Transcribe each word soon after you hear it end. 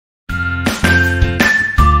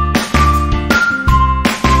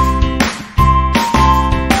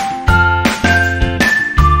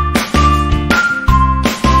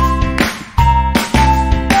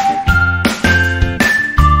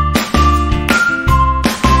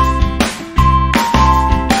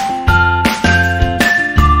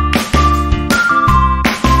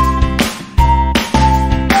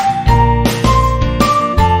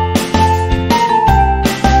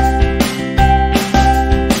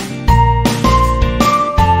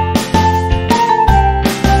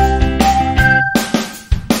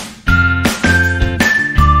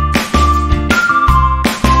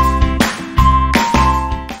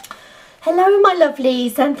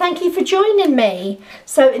thank you for joining me.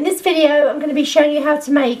 So in this video I'm going to be showing you how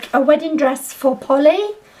to make a wedding dress for Polly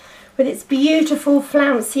with its beautiful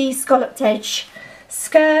flouncy scalloped edge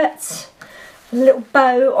skirt, a little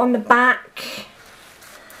bow on the back.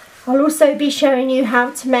 I'll also be showing you how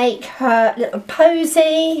to make her little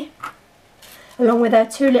posy along with her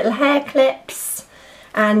two little hair clips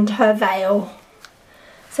and her veil.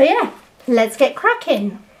 So yeah, let's get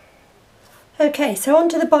cracking. Okay, so on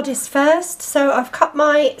to the bodice first. So I've cut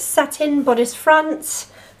my satin bodice front,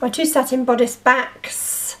 my two satin bodice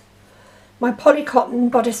backs, my poly cotton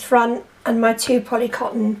bodice front and my two poly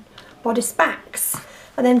cotton bodice backs.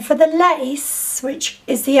 And then for the lace, which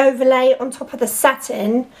is the overlay on top of the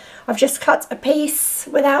satin, I've just cut a piece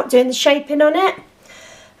without doing the shaping on it.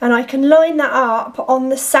 And I can line that up on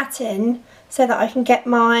the satin so that I can get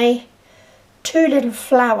my two little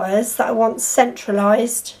flowers that I want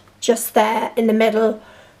centralised just there in the middle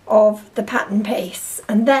of the pattern piece.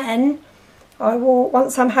 And then I will,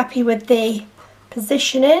 once I'm happy with the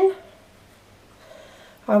positioning,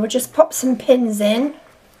 I will just pop some pins in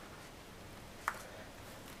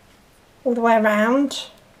all the way around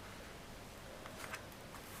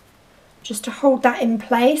just to hold that in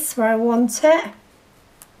place where I want it.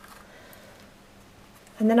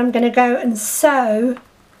 And then I'm going to go and sew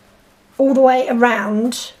all the way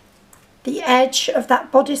around the edge of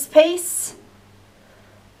that bodice piece,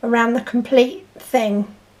 around the complete thing. And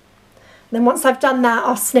then once I've done that,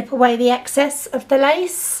 I'll snip away the excess of the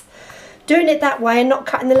lace. Doing it that way and not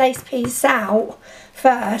cutting the lace piece out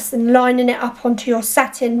first and lining it up onto your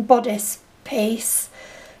satin bodice piece,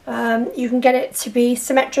 you can get it to be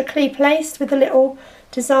symmetrically placed with a little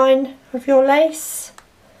design of your lace.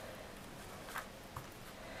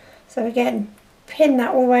 So again, pin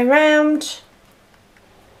that all the way around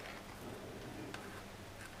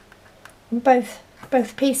on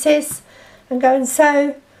both pieces and go and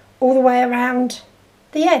sew all the way around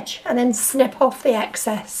the edge and then snip off the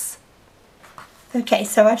excess. Okay,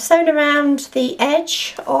 so I've sewn around the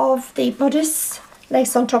edge of the bodice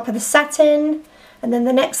lace on top of the satin, and then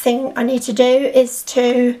the next thing I need to do is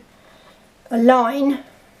to align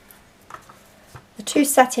the two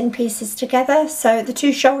satin pieces together, so the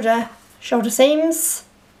two shoulder seams.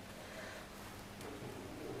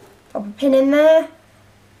 Pop a pin in there.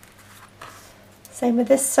 Same with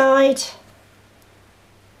this side.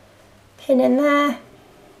 Pin in there.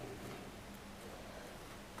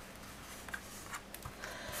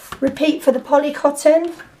 Repeat for the poly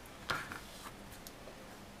cotton.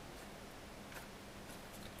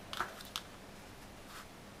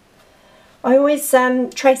 I always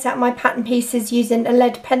trace out my pattern pieces using a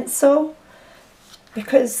lead pencil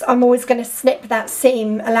because I'm always going to snip that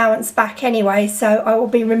seam allowance back anyway, so I will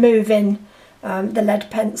be removing the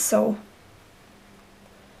lead pencil.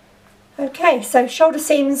 Okay, so shoulder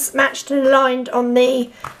seams matched and aligned on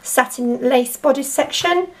the satin lace bodice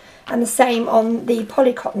section and the same on the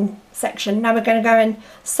poly cotton section. Now we're going to go and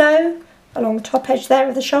sew along the top edge there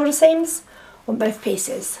of the shoulder seams on both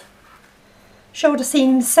pieces. Shoulder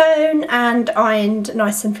seam sewn and ironed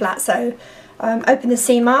nice and flat, so open the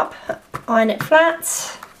seam up, iron it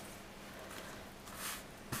flat,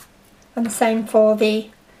 and the same for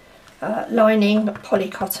the lining poly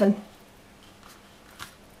cotton.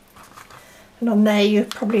 And on there you'll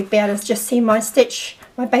probably be able to just see my stitch,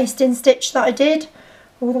 my basting stitch that I did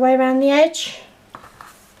all the way around the edge.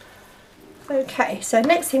 Okay, so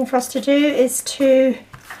next thing for us to do is to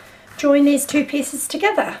join these two pieces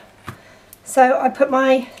together. So I put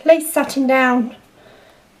my lace satin down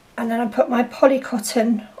and then I put my poly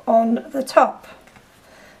cotton on the top.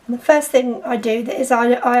 And the first thing I do is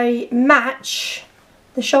I match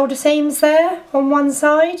the shoulder seams there on one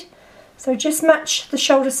side. So just match the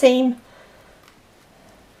shoulder seam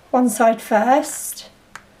one side first,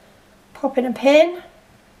 pop in a pin,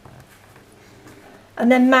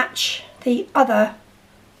 and then match the other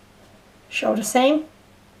shoulder seam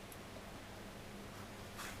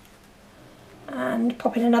and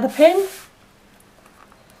pop in another pin.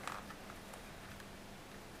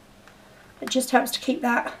 It just helps to keep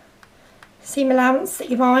that seam allowance that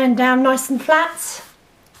you've ironed down nice and flat,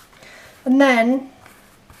 and then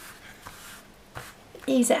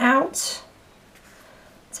ease it out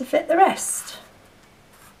to fit the rest.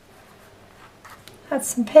 Add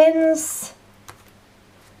some pins.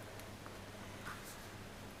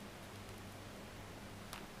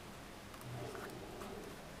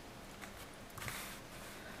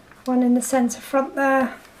 One in the centre front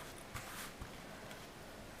there.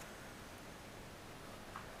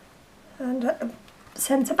 And at the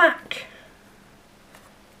centre back.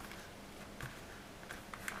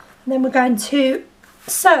 And then we're going to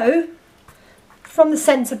sew from the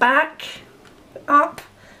centre back, up,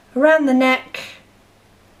 around the neck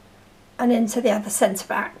and into the other centre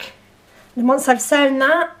back. And once I've sewn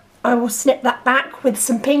that, I will snip that back with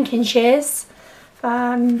some pinking shears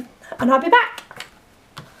and I'll be back.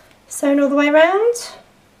 Sewn all the way around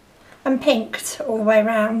and pinked all the way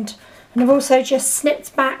around. And I've also just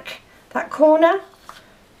snipped back that corner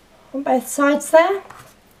on both sides there.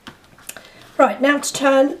 Right, now to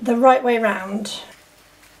turn the right way round.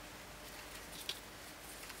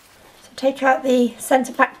 So take out the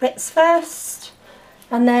centre back bits first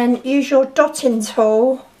and then use your dotting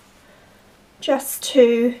tool just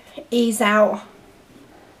to ease out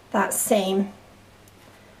that seam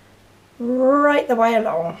right the way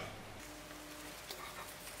along.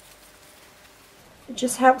 It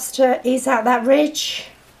just helps to ease out that ridge,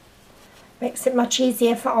 makes it much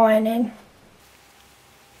easier for ironing.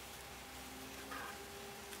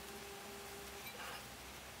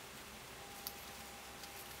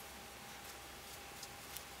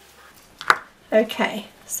 Okay,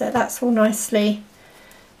 so that's all nicely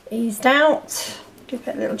eased out. Give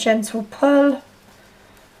it a little gentle pull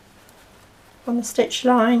on the stitch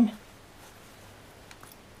line.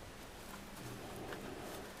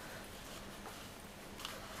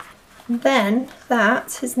 And then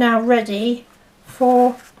that is now ready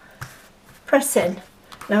for pressing.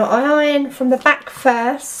 Now I iron from the back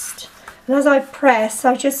first, and as I press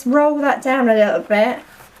I just roll that down a little bit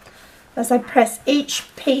as I press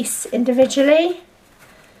each piece individually.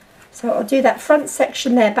 So I'll do that front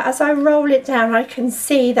section there, but as I roll it down I can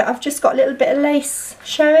see that I've just got a little bit of lace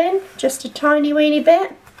showing, just a tiny weeny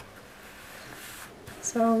bit.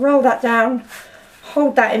 So I'll roll that down,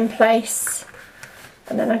 hold that in place,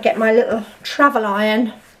 and then I get my little travel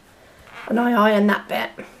iron and I iron that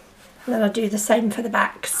bit. And then I do the same for the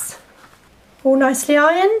backs. All nicely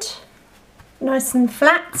ironed, nice and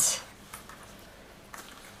flat.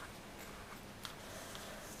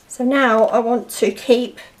 So now I want to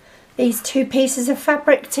keep these two pieces of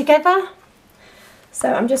fabric together.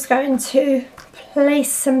 So I'm just going to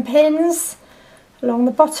place some pins along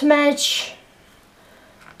the bottom edge,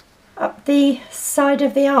 up the side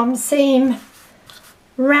of the arm seam,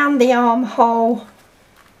 round the armhole,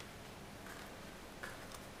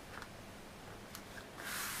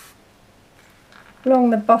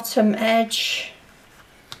 along the bottom edge,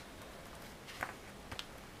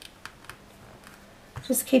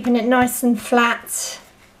 just keeping it nice and flat.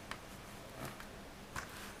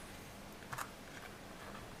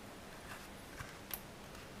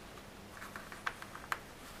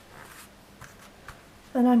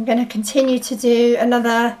 And I'm going to continue to do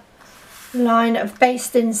another line of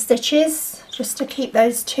basting stitches just to keep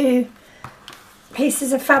those two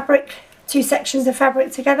pieces of fabric, two sections of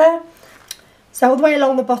fabric together. So all the way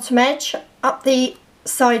along the bottom edge, up the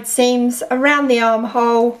side seams, around the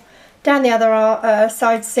armhole, down the other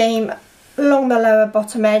side seam, along the lower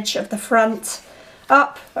bottom edge of the front,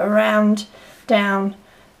 up, around, down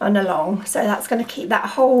and along. So that's going to keep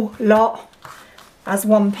that whole lot as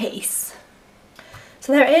one piece.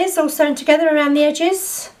 So there it is, all sewn together around the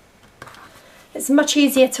edges. It's much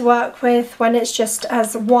easier to work with when it's just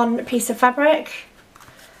as one piece of fabric.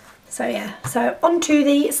 So yeah, so on to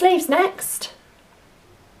the sleeves next.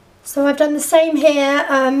 So I've done the same here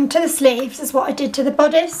to the sleeves as what I did to the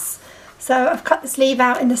bodice. So I've cut the sleeve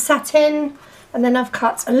out in the satin, and then I've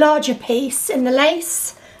cut a larger piece in the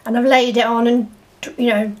lace, and I've laid it on and, you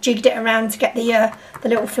know, jigged it around to get the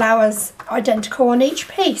little flowers identical on each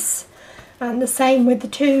piece. And the same with the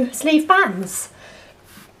two sleeve bands.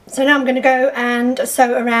 So now I'm going to go and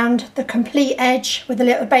sew around the complete edge with a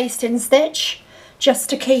little basting stitch, just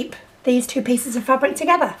to keep these two pieces of fabric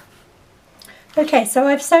together. Okay, so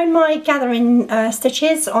I've sewn my gathering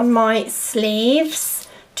stitches on my sleeves,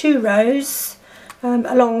 2 rows,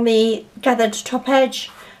 along the gathered top edge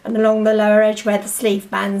and along the lower edge where the sleeve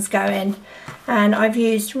bands go in. And I've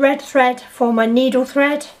used red thread for my needle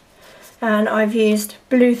thread, and I've used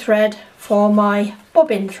blue thread for my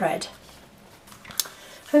bobbin thread.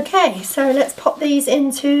 Okay, so let's pop these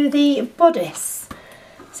into the bodice.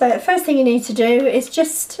 So the first thing you need to do is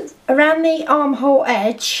just around the armhole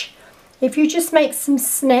edge, if you just make some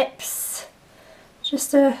snips,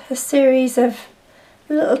 just a series of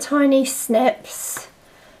little tiny snips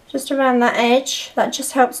just around that edge, that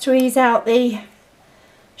just helps to ease out the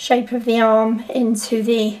shape of the arm into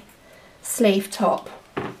the sleeve top.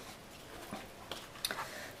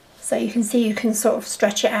 So you can see you can sort of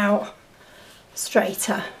stretch it out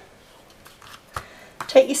straighter.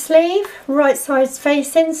 Take your sleeve, right sides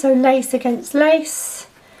facing, so lace against lace.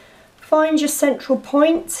 Find your central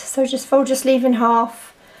point, so just fold your sleeve in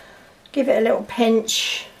half, give it a little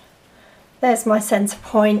pinch, There's my centre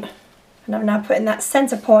point, and I'm now putting that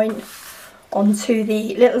centre point onto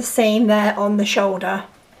the little seam there on the shoulder.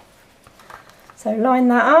 So line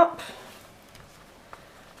that up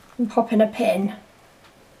and pop in a pin.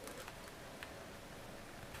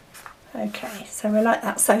 Okay, so we're like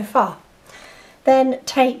that so far. Then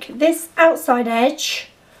take this outside edge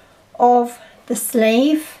of the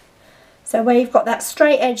sleeve, so where you've got that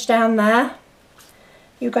straight edge down there,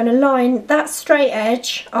 you're going to line that straight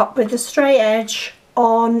edge up with the straight edge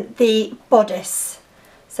on the bodice.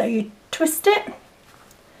 So you twist it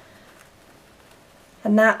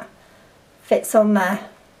and that fits on there.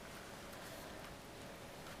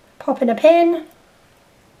 Pop in a pin,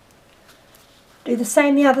 do the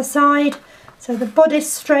same the other side. So the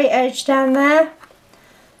bodice straight edge down there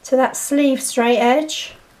to that sleeve straight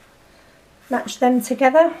edge, match them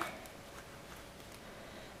together.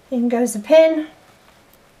 In goes the pin.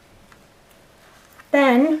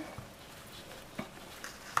 Then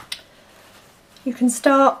you can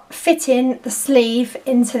start fitting the sleeve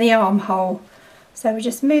into the armhole. So we're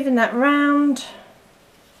just moving that round.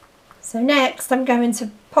 So next I'm going to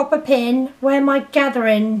pop a pin where my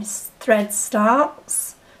gathering thread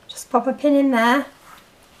starts. Just pop a pin in there,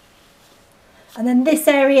 and then this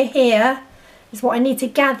area here is what I need to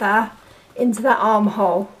gather into that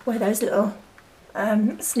armhole where those little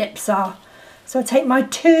snips are. So I take my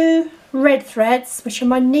 2 red threads, which are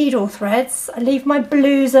my needle threads. I leave my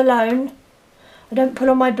blues alone. I don't pull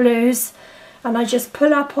on my blues, and I just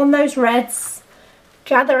pull up on those reds,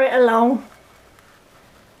 gather it along,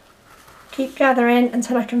 keep gathering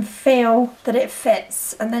until I can feel that it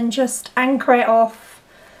fits, and then just anchor it off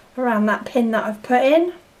around that pin that I've put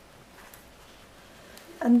in,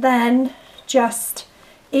 and then just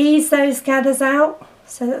ease those gathers out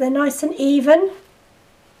so that they're nice and even.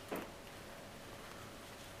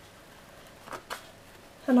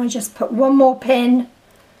 And I just put one more pin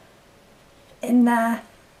in there.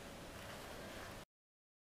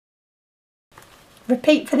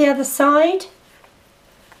 Repeat for the other side.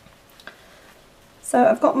 So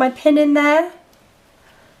I've got my pin in there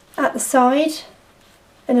at the side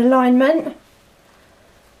in alignment.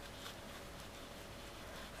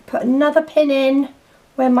 I put another pin in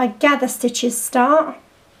where my gather stitches start.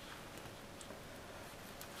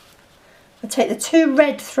 I take the 2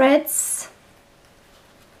 red threads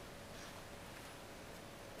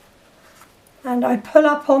and I pull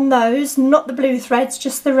up on those, not the blue threads,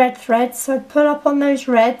 just the red threads. So I pull up on those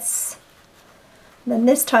reds, and then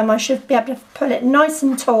this time I should be able to pull it nice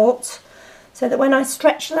and taut so that when I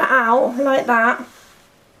stretch that out like that,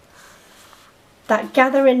 that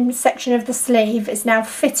gathering section of the sleeve is now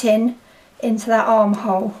fitting into that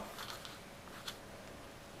armhole.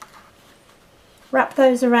 Wrap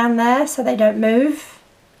those around there so they don't move,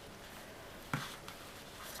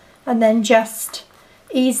 and then just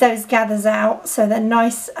ease those gathers out so they're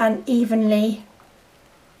nice and evenly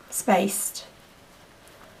spaced,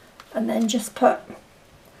 and then just put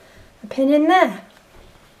a pin in there.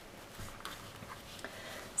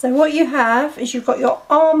 So what you have is you've got your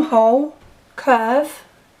armhole curve,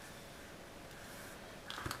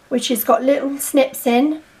 which has got little snips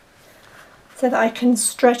in so that I can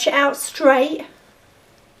stretch it out straight.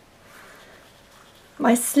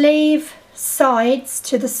 My sleeve sides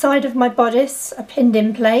to the side of my bodice are pinned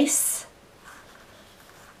in place,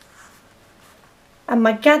 and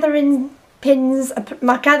my gathering pins,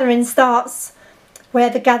 my gathering starts where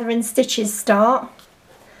the gathering stitches start,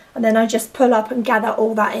 and then I just pull up and gather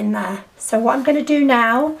all that in there. So what I'm going to do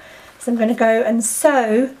now is I'm going to go and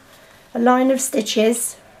sew a line of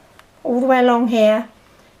stitches all the way along here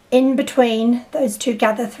in between those 2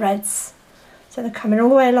 gather threads. So they're coming all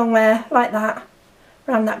the way along there like that,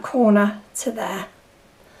 around that corner to there.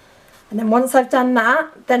 And then once I've done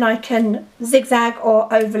that, then I can zigzag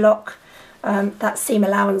or overlock that seam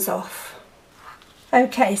allowance off.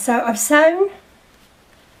 Okay, so I've sewn,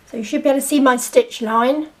 so you should be able to see my stitch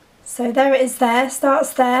line. So there it is there,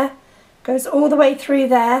 starts there, goes all the way through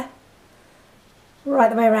there, right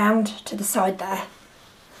the way around to the side there.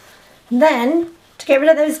 And then, to get rid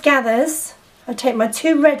of those gathers, I take my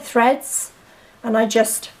 2 red threads and I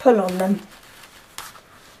just pull on them.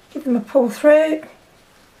 Give them a pull through.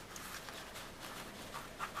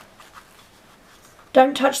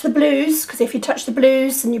 Don't touch the blues, because if you touch the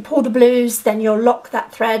blues and you pull the blues, then you'll lock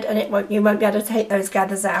that thread and you won't be able to take those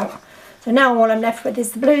gathers out. So now all I'm left with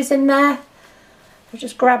is the blues in there. So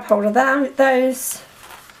just grab hold of those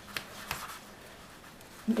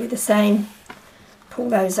and do the same. Pull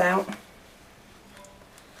those out.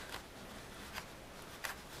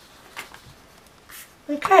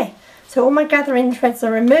 Okay, so all my gathering threads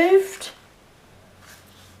are removed.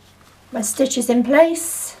 my stitches in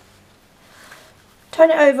place. Turn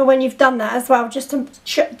it over when you've done that as well, just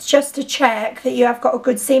to check that you have got a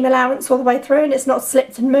good seam allowance all the way through and it's not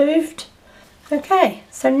slipped and moved. Okay,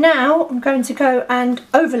 so now I'm going to go and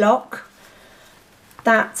overlock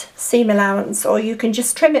that seam allowance, or you can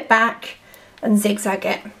just trim it back and zigzag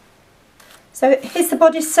it. So here's the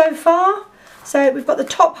bodice so far. So we've got the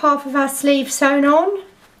top half of our sleeve sewn on.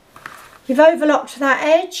 We've overlocked that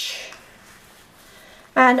edge,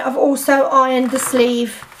 and I've also ironed the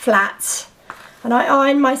sleeve flat, and I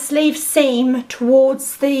iron my sleeve seam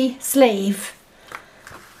towards the sleeve.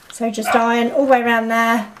 So just iron all the way around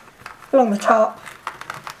there, along the top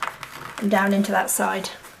and down into that side.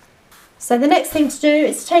 So the next thing to do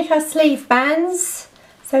is to take our sleeve bands.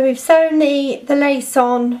 So we've sewn the lace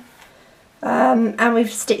on and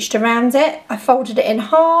we've stitched around it. I folded it in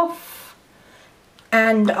half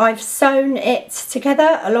and I've sewn it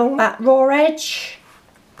together along that raw edge.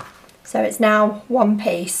 So it's now one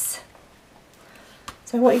piece.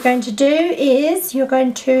 So what you're going to do is you're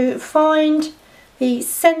going to find the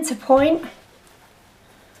centre point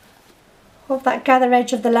of that gather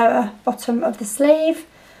edge of the lower bottom of the sleeve.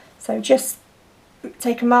 So just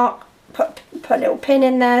take a mark, put a little pin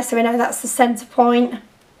in there so we know that's the centre point.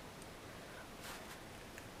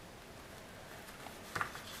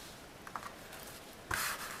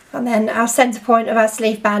 And then our centre point of our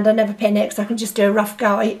sleeve band, I never pin it because I can just do a rough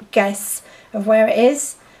guess of where it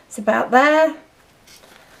is. It's about there.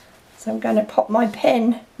 So I'm going to pop my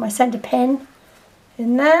pin, my centre pin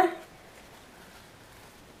in there.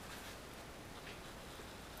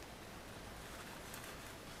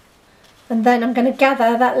 And then I'm going to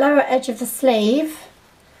gather that lower edge of the sleeve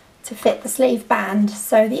to fit the sleeve band.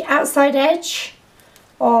 So the outside edge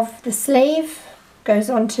of the sleeve goes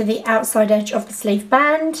onto the outside edge of the sleeve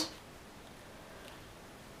band.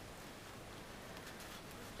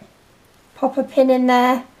 Pop a pin in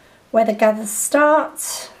there where the gathers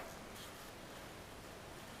start.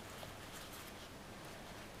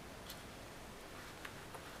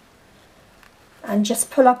 And just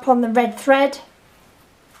pull up on the red thread.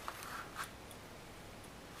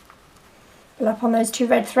 Pull up on those two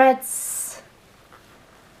red threads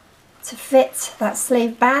to fit that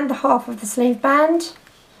sleeve band, the half of the sleeve band.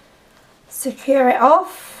 Secure it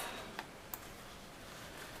off.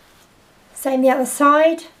 Same the other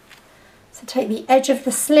side. So take the edge of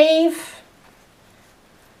the sleeve,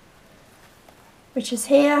 which is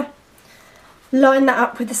here, line that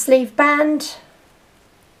up with the sleeve band,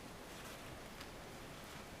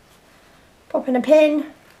 pop in a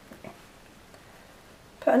pin,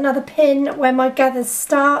 put another pin where my gathers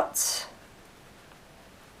start,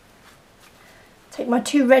 take my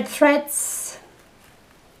two red threads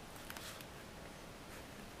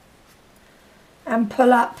and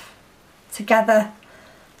pull up together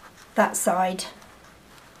that side.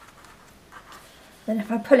 Then if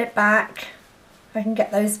I pull it back, I can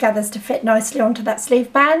get those gathers to fit nicely onto that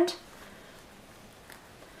sleeve band.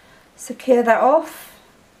 Secure that off.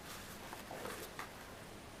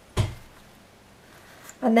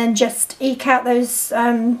 And then just eke out those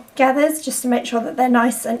gathers just to make sure that they're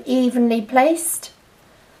nice and evenly placed.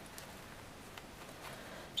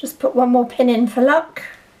 Just put one more pin in for luck.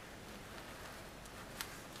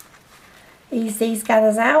 Ease these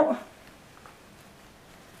gathers out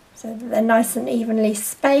so that they're nice and evenly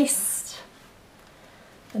spaced.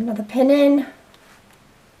 Another pin in.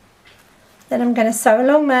 Then I'm going to sew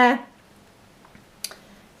along there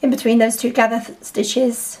in between those two gather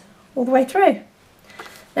stitches all the way through.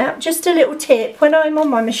 Now, just a little tip, when I'm on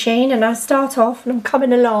my machine and I start off and I'm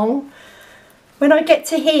coming along, when I get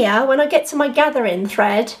to here, when I get to my gathering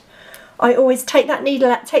thread, I always take that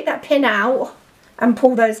needle, take that pin out and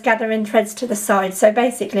pull those gathering threads to the side. So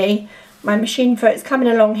basically, my machine foot's coming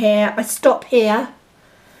along here, I stop here,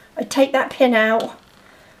 I take that pin out,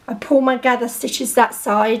 I pull my gather stitches that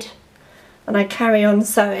side, and I carry on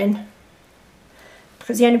sewing.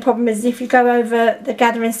 Because the only problem is if you go over the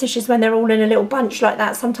gathering stitches when they're all in a little bunch like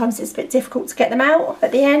that, sometimes it's a bit difficult to get them out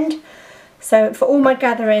at the end. So for all my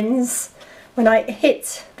gatherings, when I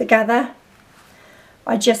hit the gather,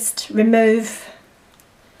 I just remove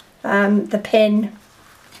the pin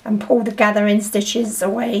and pull the gathering stitches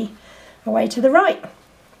away to the right.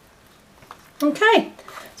 Okay,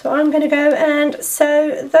 so I'm going to go and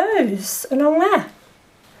sew those along there.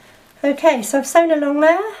 Okay, so I've sewn along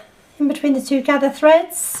there in between the two gather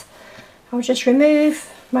threads. I'll just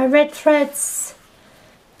remove my red threads,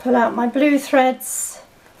 pull out my blue threads,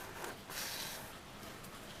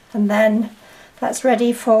 and then that's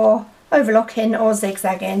ready for overlocking or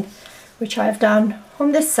zigzagging, which I've done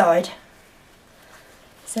on this side.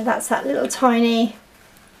 So that's that little tiny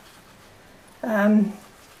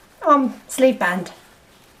sleeve band.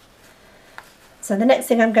 So the next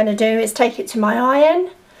thing I'm going to do is take it to my iron,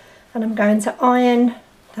 and I'm going to iron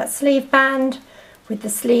that sleeve band with the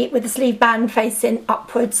sleeve band facing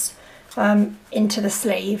upwards into the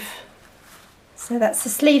sleeve. So that's the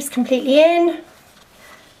sleeves completely in,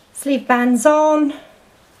 sleeve bands on,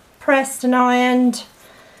 pressed and ironed,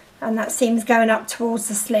 and that seam's going up towards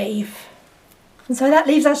the sleeve. And so that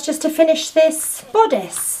leaves us just to finish this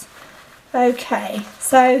bodice. Okay,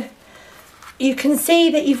 so you can see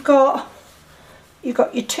that you've got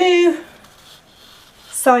your two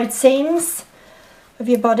side seams of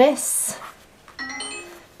your bodice,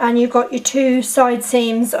 and you've got your two side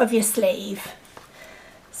seams of your sleeve.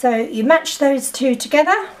 So you match those two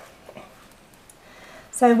together.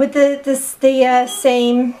 So with the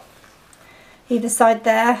seam either side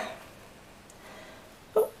there,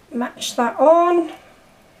 match that on,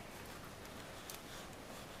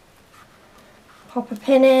 pop a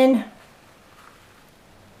pin in,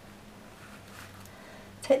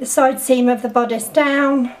 take the side seam of the bodice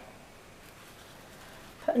down,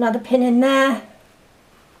 put another pin in there,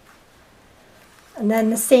 and then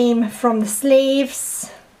the seam from the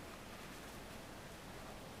sleeves,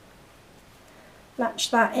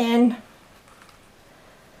 match that in,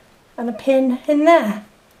 and a pin in there.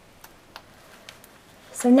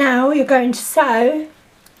 So now you're going to sew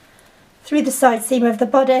through the side seam of the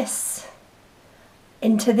bodice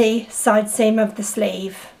into the side seam of the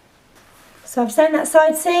sleeve. So I've sewn that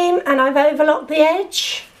side seam and I've overlocked the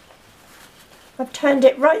edge. I've turned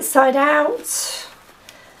it right side out,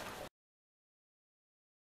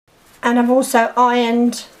 and I've also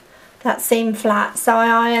ironed that seam flat. So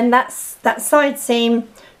I ironed that side seam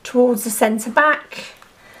towards the centre back,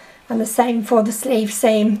 and the same for the sleeve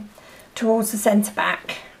seam towards the centre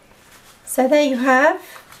back. So there you have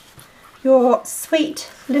your sweet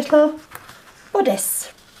little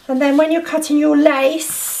bodice. And then when you're cutting your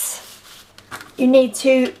lace, you need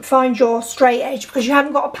to find your straight edge, because you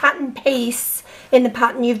haven't got a pattern piece in the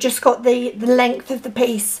pattern, you've just got the length of the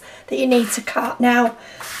piece that you need to cut. Now,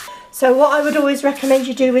 so what I would always recommend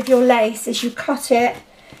you do with your lace is you cut it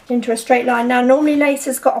into a straight line. Now normally lace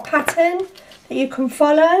has got a pattern that you can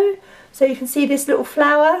follow, so you can see this little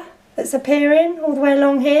flower that's appearing all the way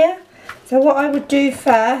along here. So what I would do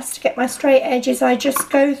first to get my straight edge is I just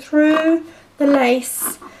go through the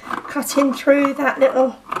lace, cutting through that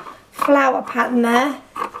little flower pattern there.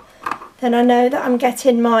 Then I know that I'm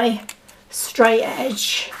getting my straight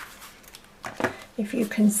edge, if you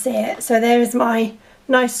can see it. So there is my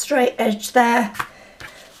nice straight edge there.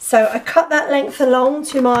 So I cut that length along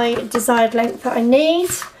to my desired length that I need.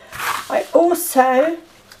 I also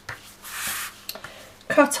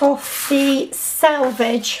cut off the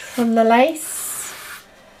selvage from the lace.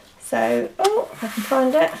 So, oh, if I can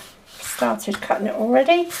find it, started cutting it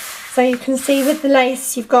already. So you can see with the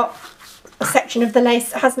lace, you've got a section of the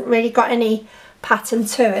lace that hasn't really got any pattern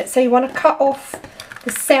to it. So you want to cut off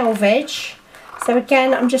the selvage. So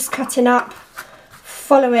again, I'm just cutting up,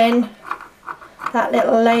 following that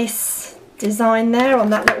little lace design there on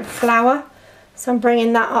that little flower. So I'm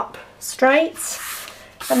bringing that up straight.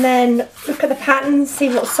 And then look at the pattern, see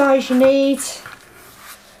what size you need.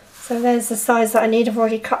 So there's the size that I need. I've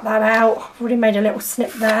already cut that out. I've already made a little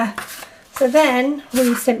snip there. So then what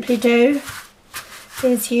you simply do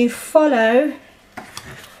is you follow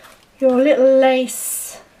your little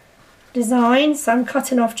lace design. So I'm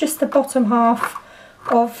cutting off just the bottom half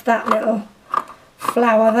of that little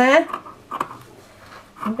flower there.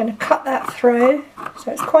 I'm going to cut that through,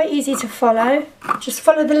 so it's quite easy to follow. Just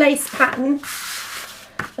follow the lace pattern,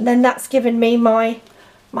 and then that's given me my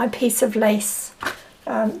piece of lace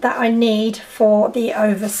that I need for the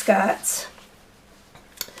overskirt.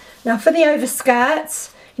 Now for the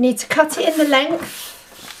overskirt, you need to cut it in the length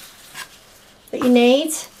that you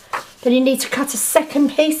need. Then you need to cut a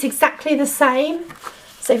second piece exactly the same.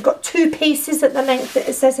 So you've got two pieces at the length that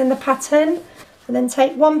it says in the pattern. And then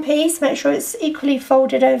take one piece, make sure it's equally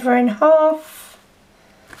folded over in half.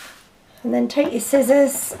 And then take your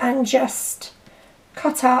scissors and just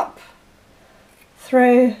cut up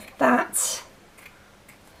through that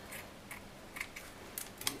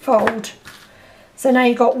fold. So now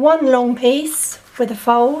you've got one long piece with a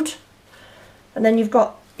fold, and then you've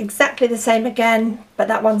got exactly the same again, but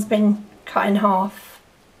that one's been cut in half.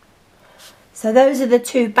 So those are the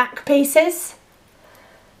two back pieces,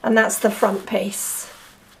 and that's the front piece.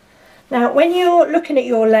 Now when you're looking at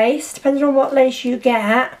your lace, depending on what lace you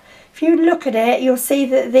get, if you look at it, you'll see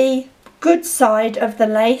that the good side of the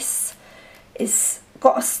lace is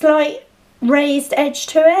got a slight raised edge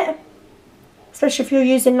to it, especially if you're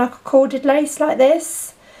using like a corded lace like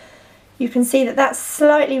this. you can see that that's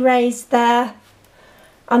slightly raised there.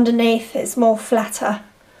 Underneath it's more flatter.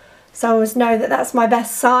 So I always know that that's my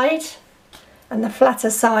best side and the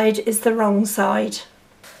flatter side is the wrong side.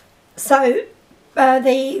 So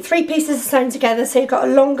the 3 pieces are sewn together, so you've got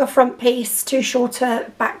a longer front piece, 2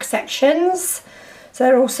 shorter back sections. So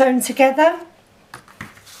they're all sewn together.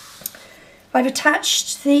 I've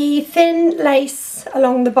attached the thin lace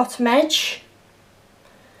along the bottom edge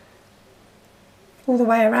all the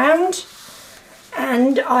way around,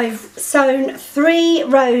 and I've sewn 3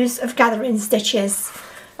 rows of gathering stitches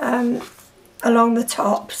along the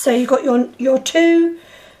top. So you've got your 2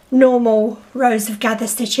 normal rows of gather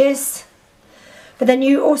stitches, but then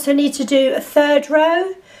you also need to do a 3rd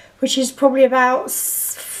row, which is probably about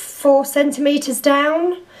 4 centimeters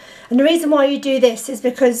down. And the reason why you do this is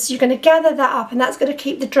because you're going to gather that up, and that's going to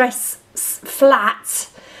keep the dress flat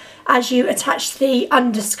as you attach the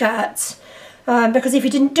underskirt. Because if you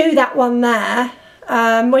didn't do that one there,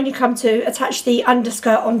 when you come to attach the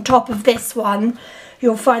underskirt on top of this one,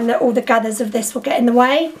 you'll find that all the gathers of this will get in the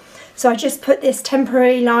way. So I just put this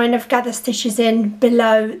temporary line of gather stitches in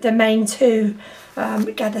below the main 2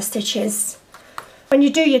 gather stitches. When you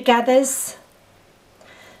do your gathers,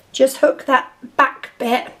 just hook that back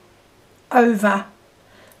bit over,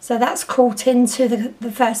 so that's caught into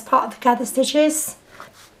the first part of the gather stitches.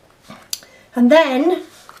 And then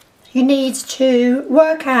you need to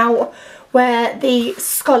work out where the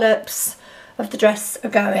scallops of the dress are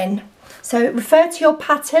going. So refer to your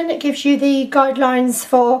pattern, it gives you the guidelines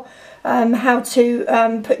for how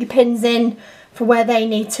to put your pins in for where they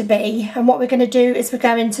need to be. And what we're going to do is we're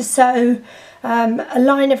going to sew a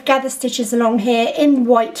line of gather stitches along here in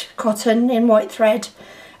white cotton, in white thread,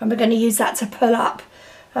 and we're going to use that to pull up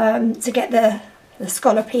to get the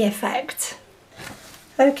scallopy effect.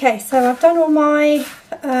 Okay, so I've done all my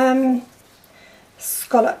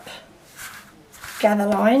scallop gather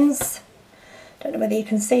lines. Don't know whether you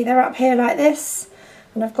can see, they're up here like this,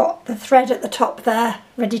 and I've got the thread at the top there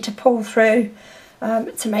ready to pull through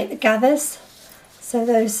to make the gathers. So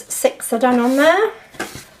those 6 are done on there.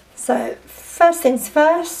 So first things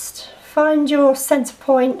first, find your centre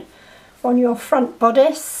point on your front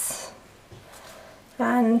bodice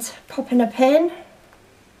and pop in a pin.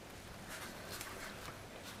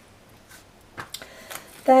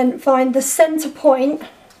 Then find the centre point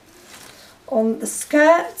on the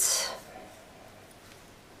skirt. So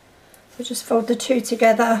just fold the 2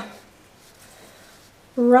 together,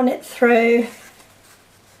 run it through.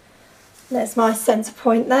 There's my centre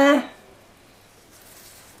point there.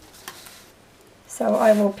 So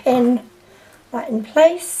I will pin that in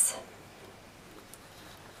place.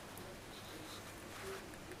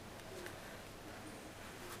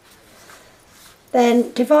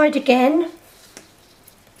 Then divide again.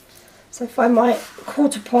 So find my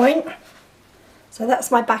quarter point. So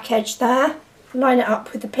that's my back edge there. Line it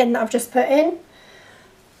up with the pin that I've just put in.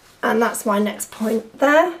 And that's my next point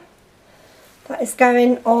there. That is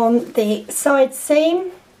going on the side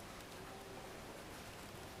seam.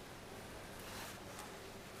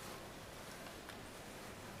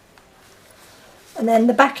 And then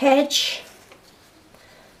the back edge,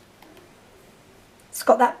 it's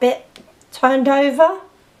got that bit turned over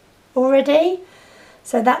already,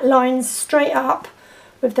 so that lines straight up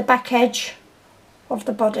with the back edge of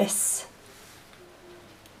the bodice.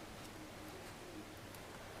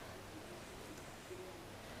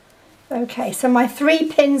 Okay, so my 3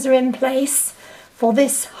 pins are in place for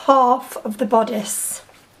this half of the bodice.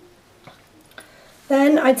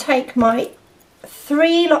 Then I take my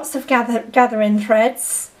 3 lots of gathering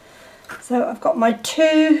threads. So I've got my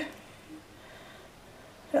 2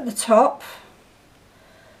 at the top,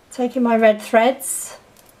 taking my red threads,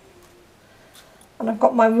 and I've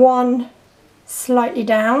got my 1 slightly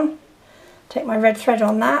down, take my red thread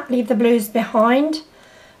on that, leave the blues behind,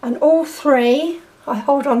 and all 3, I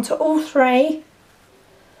hold on to all 3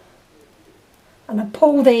 and I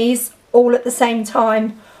pull these all at the same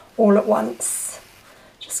time, all at once.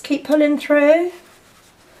 Just keep pulling through,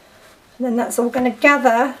 and then that's all going to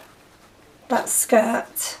gather that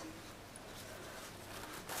skirt.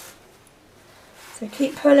 So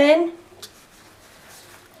keep pulling.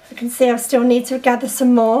 You can see I still need to gather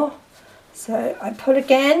some more, so I pull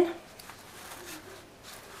again,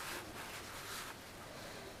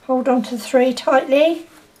 hold on to 3 tightly,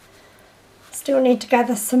 still need to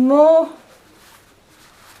gather some more,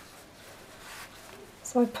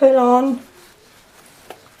 so I pull on,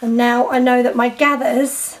 and now I know that my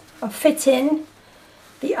gathers are fitting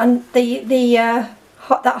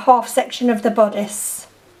that half section of the bodice.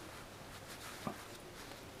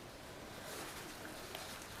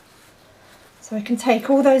 So I can take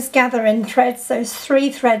all those gathering threads, those 3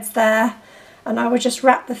 threads there, and I would just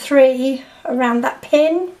wrap the 3 around that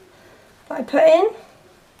pin that I put in.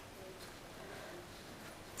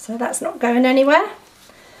 So that's not going anywhere.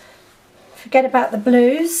 Forget about the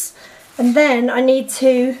blues. And then I need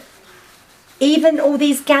to even all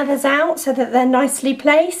these gathers out so that they're nicely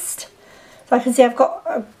placed. So I can see I've got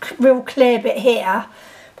a real clear bit here,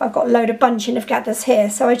 but I've got a load of bunching of gathers here.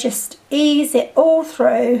 So I just ease it all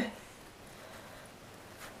through.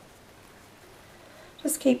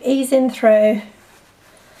 Just keep easing through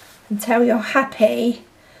until you're happy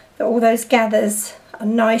that all those gathers are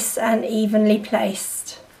nice and evenly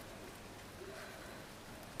placed.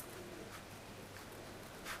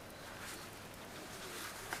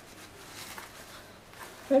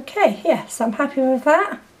 Okay, yeah, so I'm happy with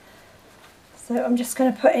that. So I'm just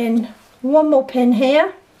going to put in one more pin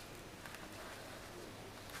here.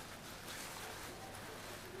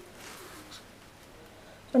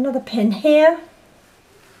 Another pin here.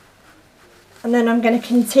 And then I'm going to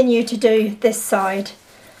continue to do this side.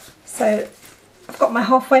 So I've got my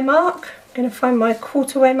halfway mark. I'm going to find my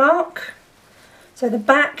quarter-way mark. So the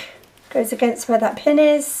back goes against where that pin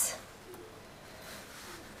is.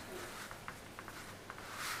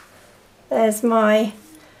 There's my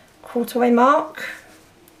quarter-way mark.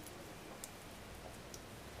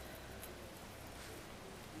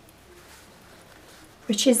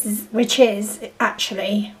 Which is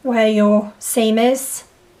actually where your seam is.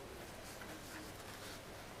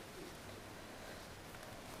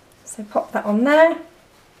 So pop that on there,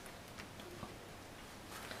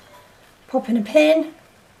 pop in a pin,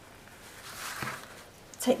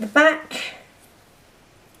 take the back,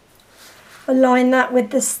 align that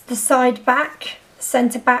with the side back,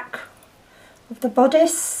 centre back of the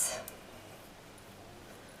bodice.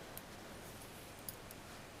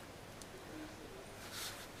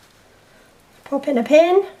 Pop in a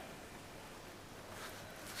pin,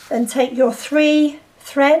 then take your 3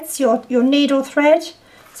 threads, your needle thread.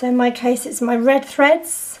 So in my case it's my red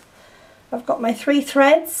threads. I've got my 3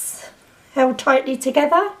 threads held tightly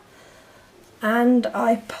together and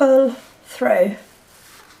I pull through.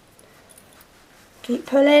 Keep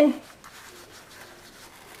pulling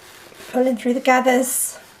through the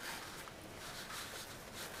gathers.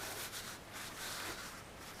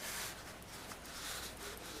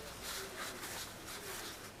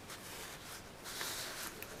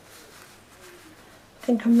 I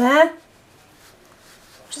think I'm there.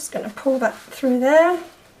 Just going to pull that through there.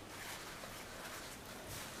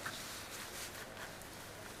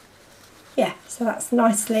 Yeah, so that's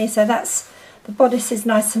nicely, so that's, the bodice is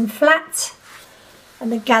nice and flat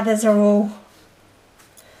and the gathers are all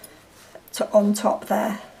on top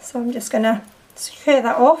there. So I'm just going to secure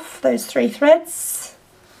that off, those 3 threads.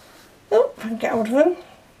 Oh, I can get hold of them.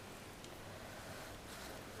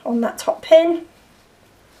 On that top pin.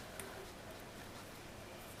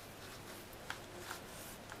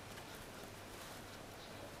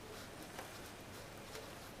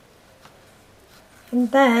 And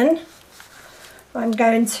then I'm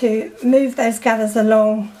going to move those gathers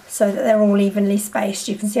along so that they're all evenly spaced.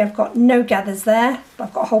 You can see I've got no gathers there, but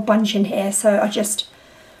I've got a whole bunch in here, so I just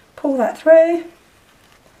pull that through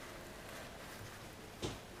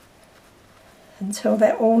until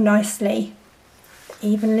they're all nicely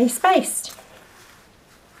evenly spaced.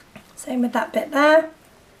 Same with that bit there.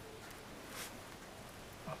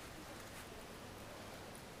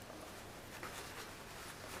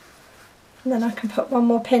 And then I can put one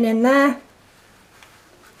more pin in there.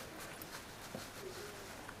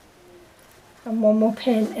 And one more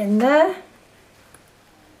pin in there.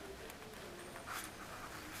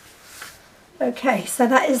 Okay, so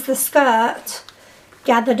that is the skirt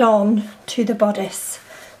gathered on to the bodice.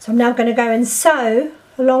 So I'm now going to go and sew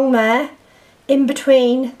along there in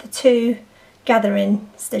between the 2 gathering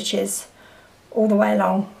stitches all the way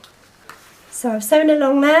along. So I've sewn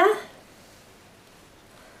along there.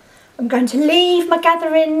 I'm going to leave my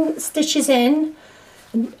gathering stitches in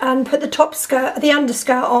and put the top skirt, the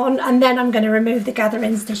underskirt on, and then I'm going to remove the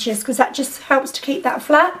gathering stitches because that just helps to keep that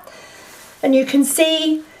flat. And you can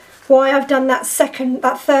see why I've done that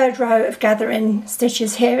 3rd row of gathering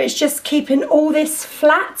stitches here. It's just keeping all this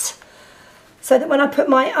flat so that when I put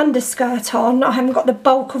my underskirt on, I haven't got the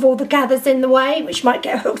bulk of all the gathers in the way, which might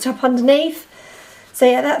get hooked up underneath. So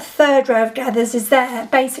yeah, that 3rd row of gathers is there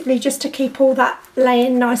basically just to keep all that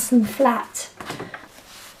laying nice and flat.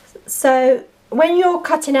 So when you're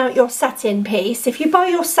cutting out your satin piece, if you buy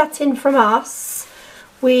your satin from us,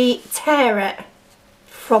 we tear it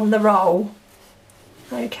from the roll.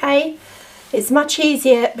 Okay, it's much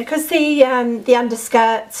easier because the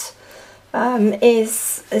underskirt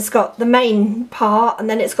it's got the main part and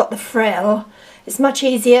then it's got the frill. It's much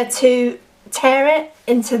easier to tear it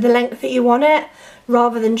into the length that you want it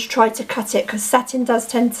rather than to try to cut it, because satin does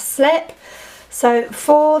tend to slip. So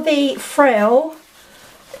for the frill,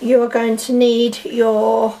 you are going to need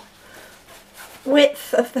your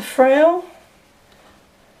width of the frill.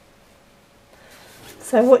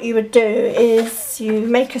 So what you would do is you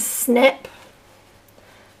make a snip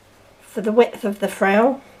for the width of the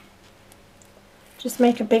frill. Just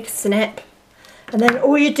make a big snip, and then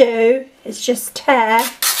all you do is just tear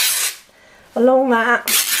along that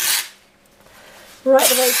right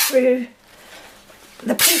the way through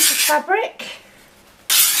the piece of fabric.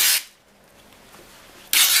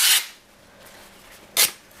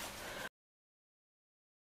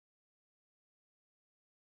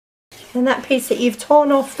 And that piece that you've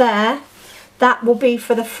torn off there, that will be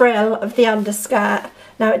for the frill of the underskirt.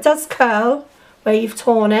 Now it does curl where you've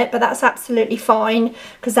torn it, but that's absolutely fine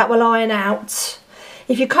because that will iron out.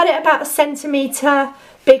 If you cut it about 1 centimetre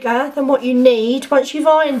bigger than what you need, once you've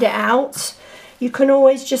ironed it out, you can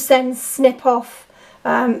always just then snip off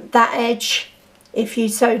that edge if you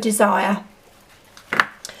so desire.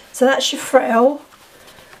 So that's your frill.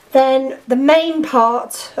 Then the main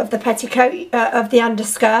part of the petticoat, of the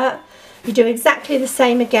underskirt, you do exactly the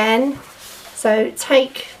same again. So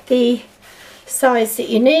take the size that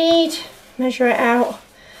you need, measure it out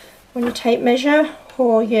on your tape measure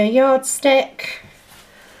or your yardstick.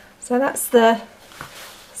 So that's the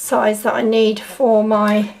size that I need for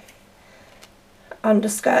my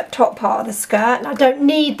underskirt, top part of the skirt. And I don't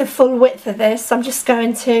need the full width of this, I'm just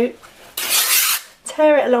going to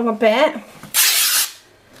tear it along a bit,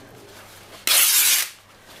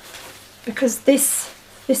 because this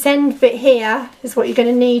end bit here is what you're going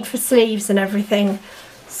to need for sleeves and everything.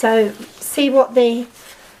 So see what the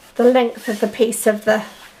length of the piece of the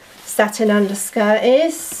satin underskirt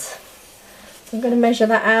is. So I'm going to measure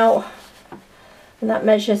that out, and that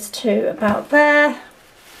measures to about there.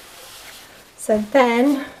 So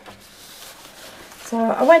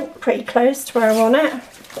I went pretty close to where I want it.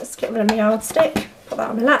 Let's get rid of my yardstick, put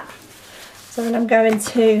that on my lap. So then I'm going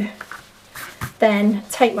to then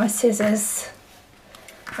take my scissors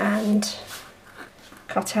and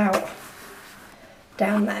cut out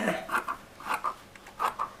down there.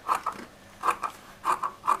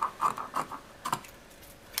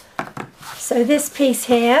 So this piece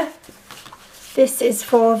here, this is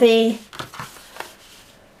for the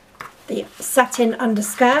satin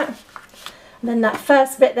underskirt, and then that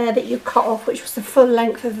first bit there that you cut off, which was the full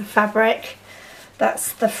length of the fabric,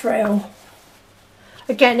 that's the frill.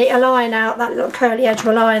 Again, it'll iron out, that little curly edge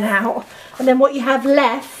will iron out, and then what you have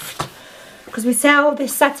left, because we sell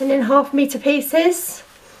this satin in 1/2 metre pieces,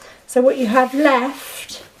 so what you have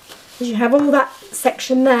left is you have all that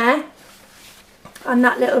section there and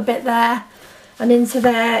that little bit there, and into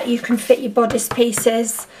there you can fit your bodice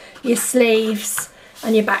pieces, your sleeves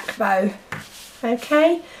and your back bow.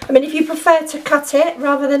 Okay, I mean if you prefer to cut it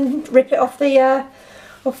rather than rip it off the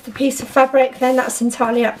piece of fabric, then that's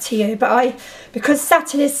entirely up to you, but because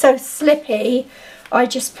satin is so slippy, I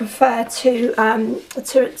just prefer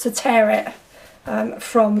to tear it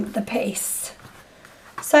from the piece.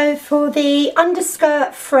 So for the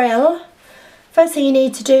underskirt frill, first thing you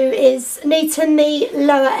need to do is neaten the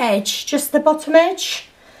lower edge, just the bottom edge.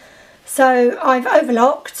 So I've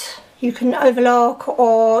overlocked. You can overlock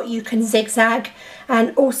or you can zigzag,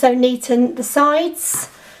 and also neaten the sides,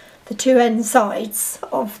 the two end sides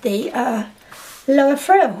of the lower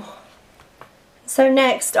frill. So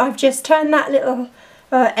next I've just turned that little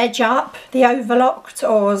edge up, the overlocked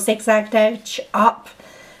or zigzagged edge up,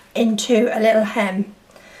 into a little hem.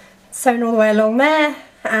 Sewn all the way along there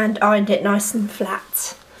and ironed it nice and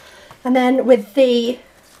flat. And then with the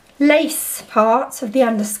lace part of the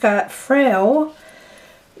underskirt frill,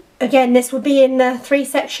 again this will be in the 3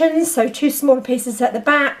 sections, so 2 smaller pieces at the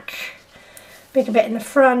back, bigger bit in the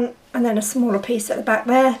front, and then a smaller piece at the back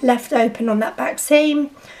there, left open on that back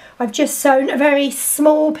seam. I've just sewn a very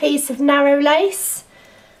small piece of narrow lace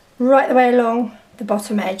right the way along the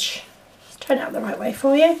bottom edge. Let's turn it out the right way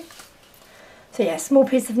for you. So yeah, small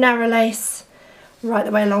piece of narrow lace right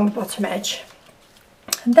the way along the bottom edge.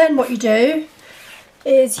 And then what you do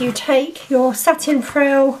is you take your satin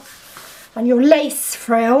frill and your lace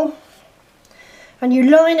frill and you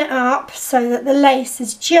line it up so that the lace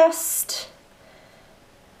is just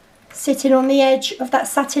sitting on the edge of that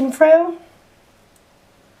satin frill.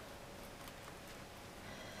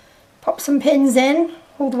 Pop some pins in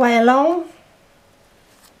all the way along.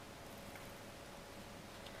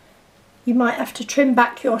 You might have to trim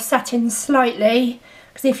back your satin slightly,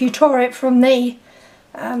 because if you tore it from the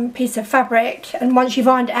piece of fabric, and once you've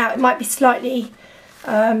ironed it out it might be slightly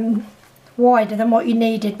wider than what you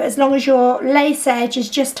needed, but as long as your lace edge is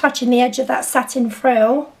just touching the edge of that satin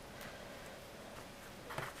frill,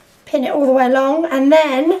 pin it all the way along, and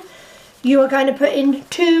then you are going to put in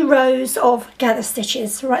 2 rows of gather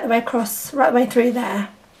stitches right the way across, right the way through there,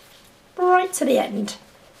 right to the end.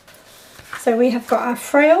 So we have got our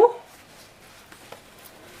frill,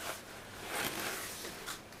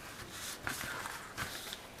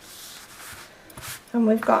 and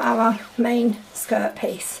we've got our main skirt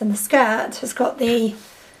piece, and the skirt has got the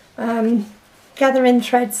gather-in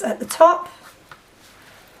threads at the top.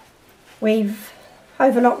 We've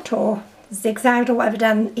overlocked or zigzagged or whatever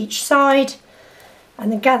down each side,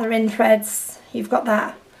 and the gather-in threads, you've got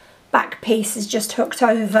that back piece is just hooked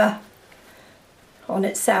over on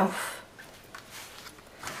itself.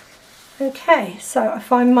 Okay, so I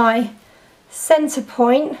find my centre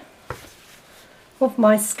point of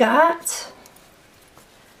my skirt,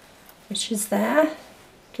 which is there,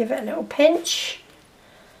 give it a little pinch,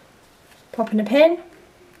 pop in a pin,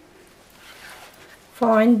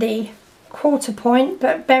 find the quarter point,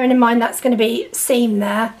 but bearing in mind that's going to be seam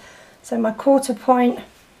there, so my quarter point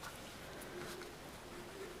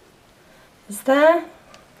is there.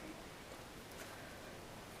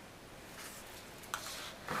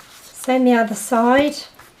 Same the other side.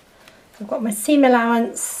 I've got my seam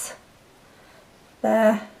allowance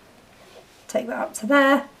there, take that up to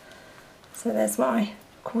there, so there's my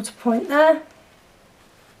quarter point there.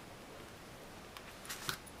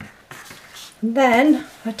 And then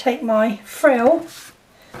I take my frill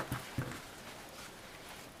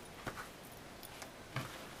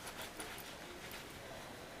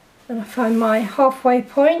and I find my halfway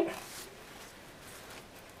point,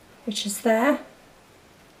 which is there,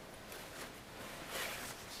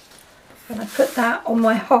 and I put that on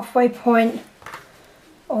my halfway point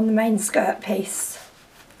on the main skirt piece.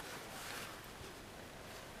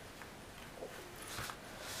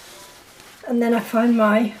 And then I find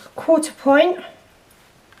my quarter point,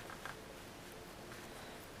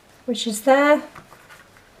 which is there,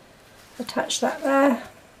 attach that there,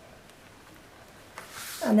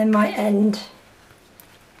 and then my end,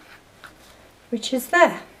 which is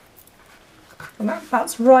there. And that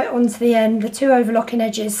butts right onto the end, the 2 overlocking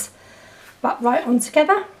edges butt right on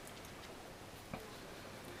together.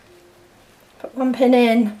 Put 1 pin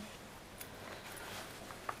in,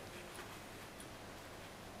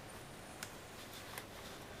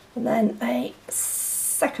 and then a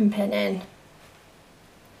 2nd pin in.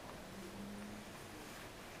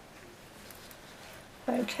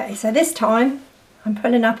 Okay, so this time I'm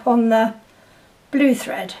pulling up on the blue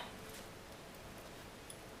thread,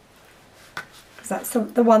 because that's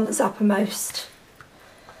the one that's uppermost.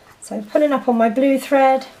 So pulling up on my blue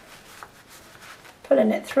thread,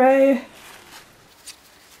 pulling it through,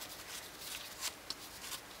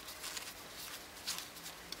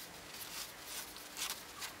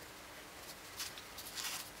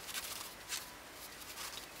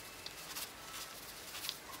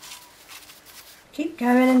 keep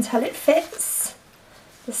going until it fits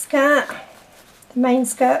the skirt, the main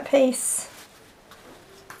skirt piece.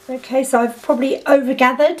 Okay, so I've probably over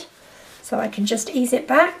gathered, so I can just ease it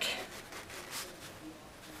back.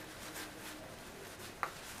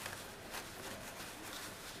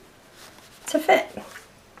 To fit.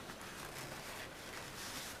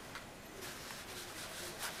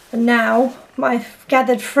 And now my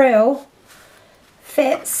gathered frill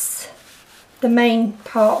fits the main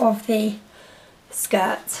part of the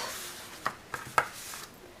skirt.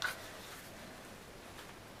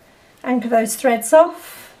 Anchor those threads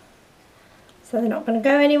off so they're not going to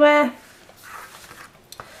go anywhere,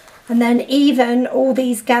 and then even all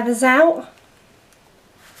these gathers out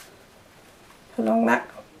along that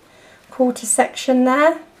quarter section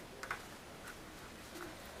there,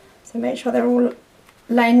 so make sure they're all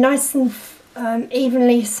laying nice and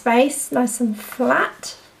evenly spaced, nice and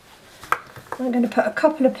flat. I'm going to put a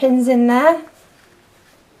couple of pins in there.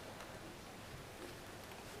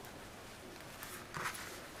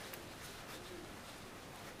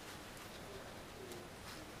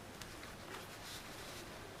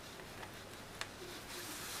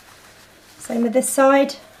 Same with this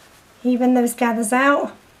side, even those gathers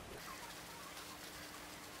out.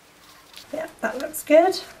 Yeah, that looks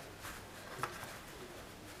good.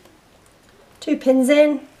 2 pins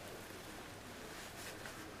in.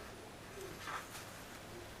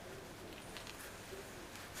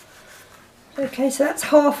 Okay, so that's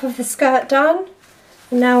half of the skirt done.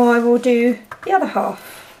 And now I will do the other half.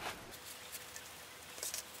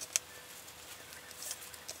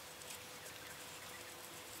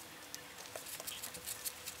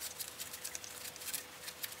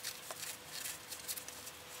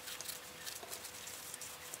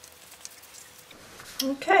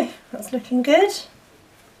 Okay, that's looking good.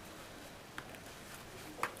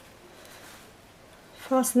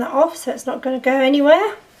 Fasten that off so it's not going to go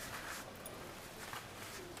anywhere.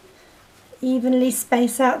 Evenly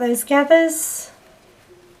space out those gathers.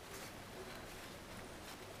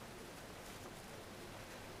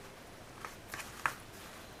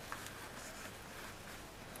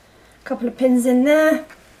 A couple of pins in there.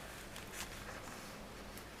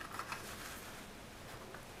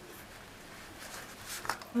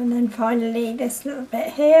 And then finally this little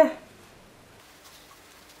bit here.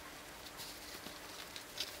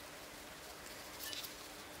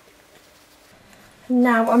 And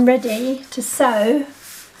now I'm ready to sew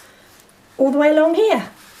all the way along here,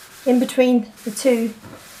 in between the two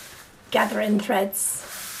gathering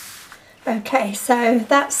threads. Okay, so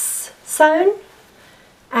that's sewn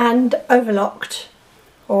and overlocked,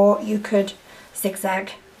 or you could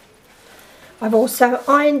zigzag. I've also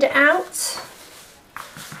ironed it out.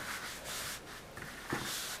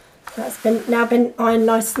 That's now been ironed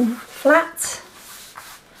nice and flat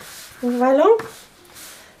all the way along.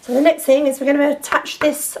 So the next thing is we're going to attach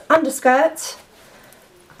this underskirt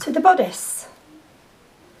to the bodice.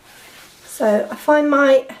 So I find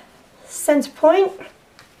my centre point,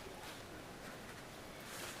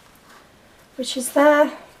 which is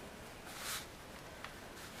there.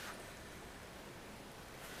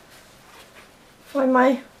 Find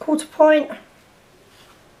my quarter point,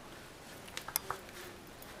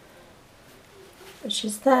 which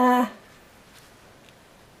is there.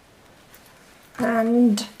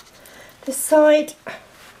 And this side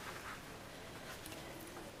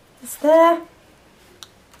is there.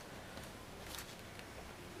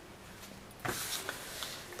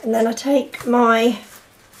 And then I take my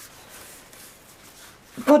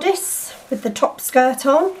bodice with the top skirt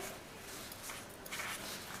on,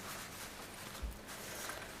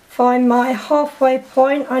 find my halfway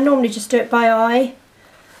point. I normally just do it by eye.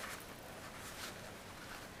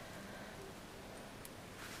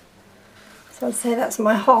 So I'd say that's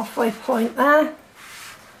my halfway point there.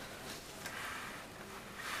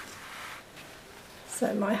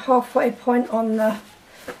 So my halfway point on the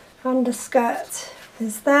underskirt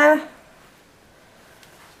is there.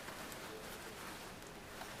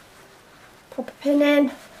 Pop a pin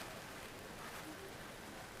in.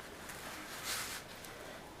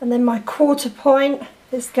 And then my quarter point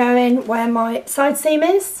is going where my side seam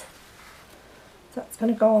is. So that's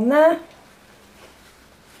going to go on there.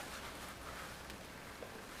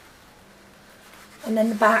 And then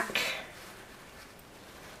the back,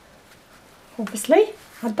 obviously,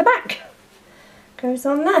 at the back, goes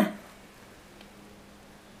on there.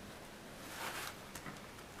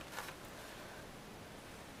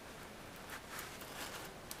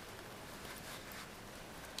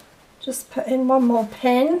 Just put in one more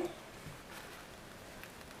pin.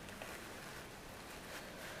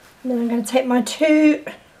 And then I'm going to take my two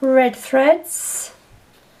red threads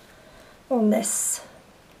on this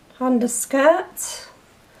underskirt. So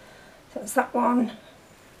that's that one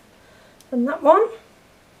and that one.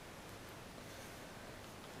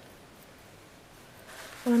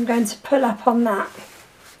 And I'm going to pull up on that.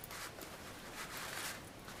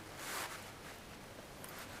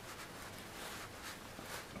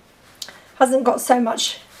 Hasn't got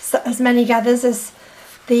as many gathers as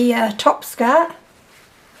the top skirt.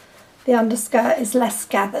 The underskirt is less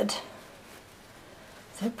gathered.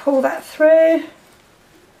 So pull that through,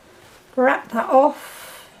 wrap that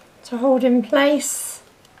off to hold in place.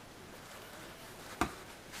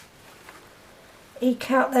 Eke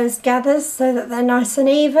out those gathers so that they're nice and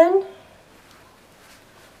even.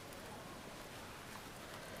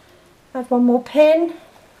 Add one more pin.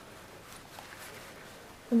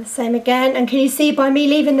 And the same again. And can you see by me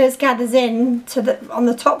leaving those gathers in on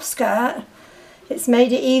the top skirt, it's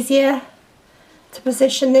made it easier to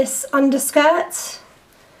position this underskirt,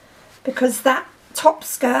 because that top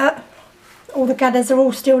skirt, all the gathers are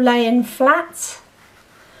all still laying flat.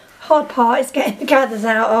 Hard part is getting the gathers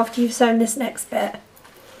out after you've sewn this next bit.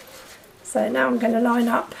 So now I'm going to line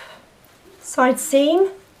up side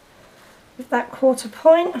seam with that quarter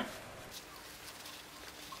point.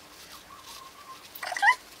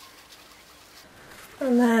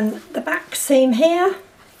 And then the back seam here.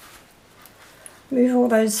 Move all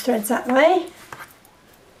those threads that way.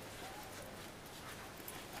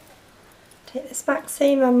 Take this back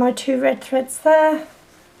seam and my two red threads there.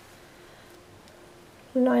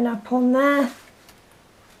 Line up on there.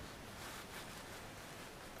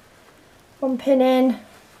 One pin in.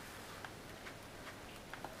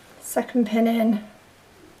 Second pin in.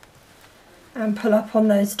 And pull up on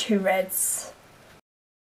those two reds.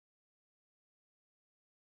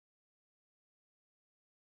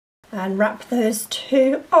 and wrap those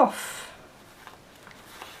two off.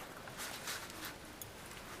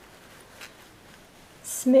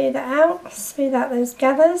 Smooth it out, smooth out those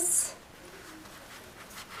gathers.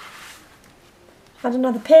 Add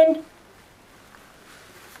another pin.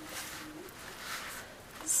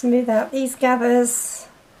 Smooth out these gathers.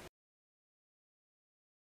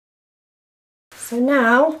 So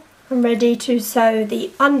now I'm ready to sew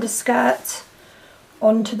the underskirt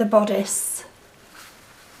onto the bodice.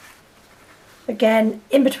 Again,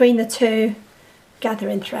 in between the two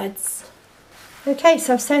gathering threads. Okay,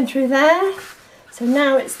 so I've sewn through there. So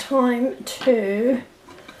now it's time to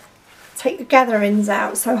take the gatherings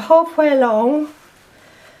out. So halfway along,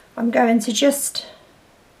 I'm going to just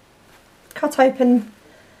cut open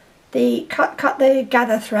the cut the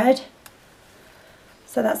gather thread.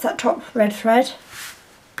 So that's that top red thread.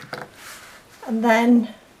 And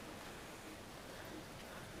then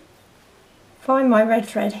find my red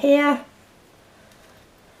thread here,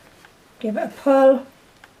 give it a pull,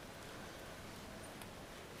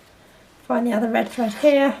 find the other red thread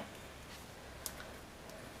here,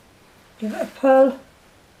 give it a pull,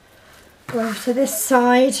 go over to this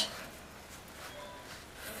side,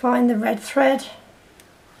 find the red thread,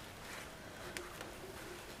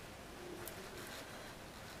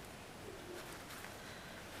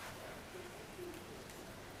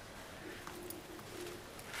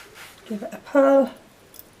 give it a pull.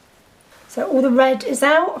 So all the red is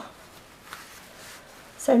out.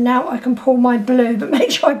 So now I can pull my blue, but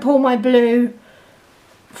make sure I pull my blue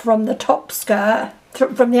from the top skirt,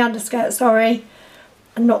 from the underskirt, sorry,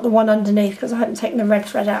 and not the one underneath, because I haven't taken the red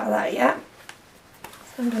thread out of that yet.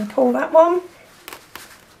 So I'm going to pull that one.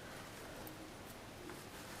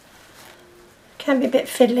 Can be a bit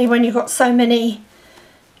fiddly when you've got so many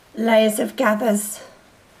layers of gathers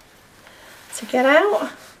to get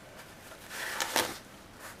out.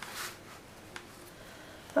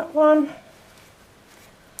 That one.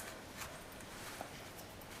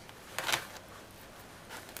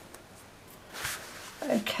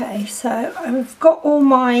 Okay, so I've got all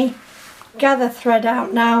my gather thread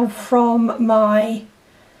out now from my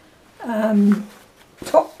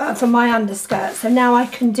from my underskirt. So now I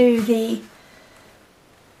can do the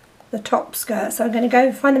top skirt. So I'm going to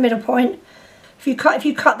go find the middle point. If you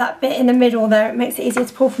cut that bit in the middle there, it makes it easier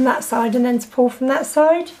to pull from that side and then to pull from that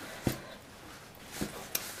side.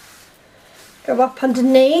 Go up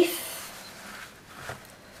underneath.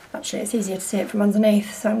 Actually, it's easier to see it from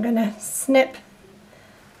underneath, so I'm going to snip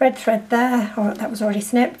red thread there. Oh, that was already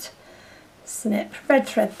snipped. Snip red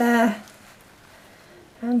thread there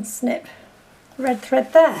and snip red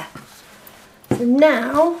thread there. So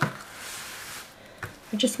now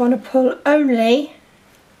I just want to pull only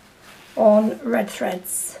on red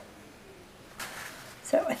threads.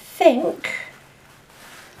 So I think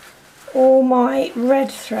all my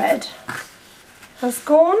red thread has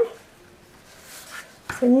gone.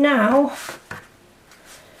 So now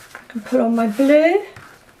I can pull on my blue.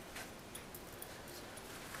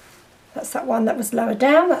 That's that one that was lower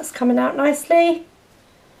down, that's coming out nicely.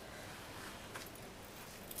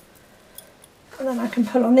 And then I can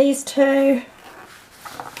pull on these two.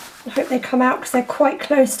 I hope they come out because they're quite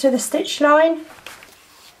close to the stitch line.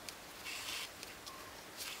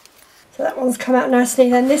 So that one's come out nicely.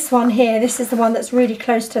 Then this one here, this is the one that's really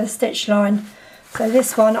close to the stitch line. So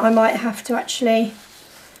this one I might have to actually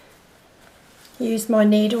use my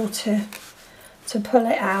needle to pull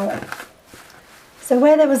it out. So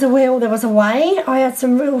where there was a will, there was a way. I had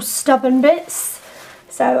some real stubborn bits,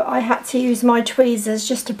 so I had to use my tweezers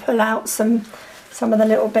just to pull out some of the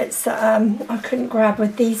little bits that I couldn't grab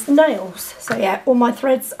with these nails. So yeah, all my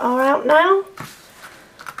threads are out now.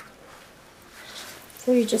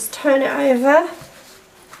 So you just turn it over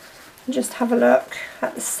and just have a look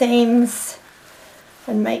at the seams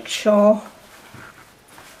and make sure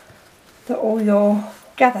that all your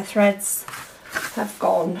gather threads have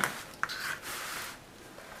gone.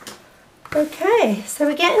 Okay, so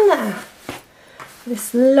we're getting there.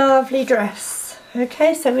 This lovely dress.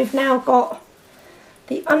 Okay, so we've now got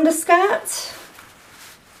the underskirt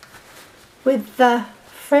with the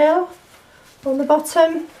frill on the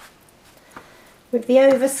bottom, with the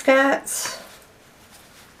overskirt,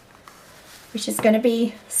 which is going to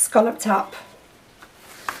be scalloped up.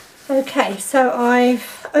 Okay, so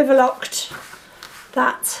I've overlocked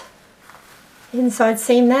that inside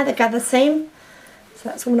seam there, the gather seam. So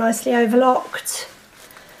that's all nicely overlocked.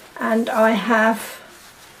 And I have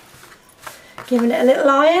given it a little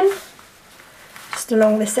iron just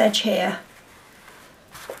along this edge here,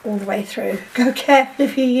 all the way through. Go careful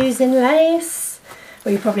if you're using lace.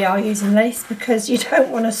 Well, you probably are using lace because you don't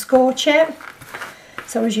want to scorch it.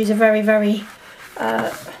 So I always use a very, very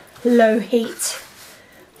low heat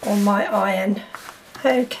on my iron.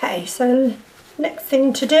 Okay, so next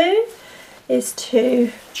thing to do is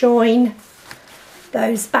to join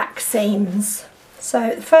those back seams.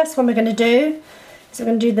 So the first one we're going to do is we're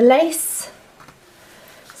going to do the lace.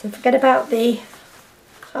 So forget about the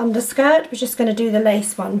underskirt, we're just going to do the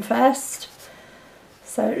lace one first.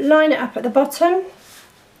 So line it up at the bottom.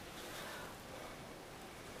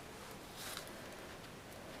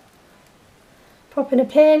 Pop in a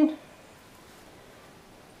pin.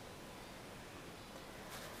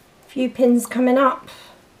 A few pins coming up.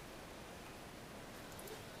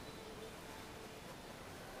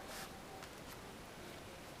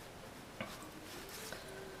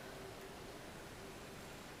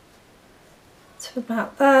 To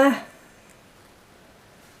about there.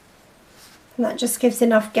 And that just gives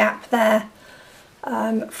enough gap there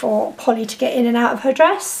for Polly to get in and out of her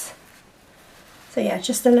dress. So yeah,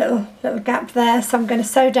 just a little gap there. So I'm going to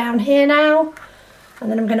sew down here now,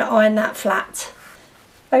 and then I'm going to iron that flat.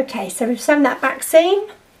 Okay, so we've sewn that back seam,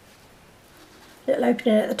 little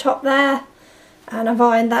opening at the top there, and I've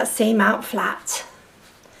ironed that seam out flat.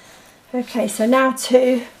 Okay, so now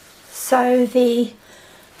to sew the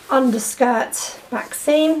underskirt back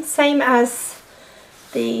seam, same as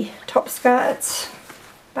the top skirt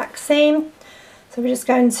back seam. So we're just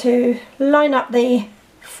going to line up the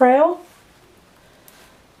frill,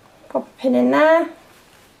 pop a pin in there,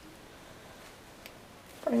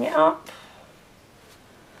 bring it up,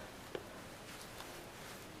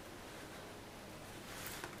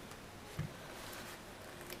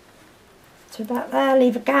 to about there,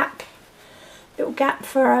 leave a gap, little gap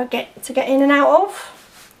for her to get in and out of.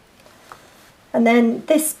 And then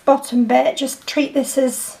this bottom bit, just treat this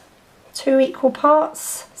as 2 equal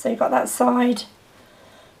parts. So you've got that side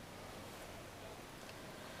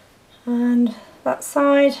and that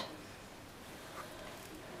side.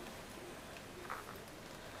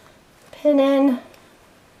 Pin in.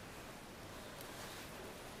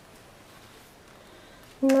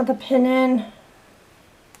 Another pin in.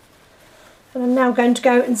 And I'm now going to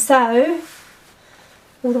go and sew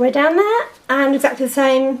all the way down there, and exactly the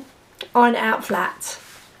same, iron it out flat.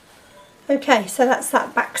 Okay, so that's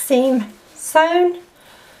that back seam sewn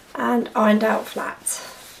and ironed out flat.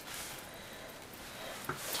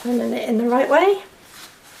 Turning it in the right way.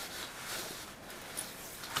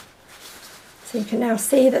 So you can now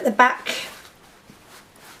see that the back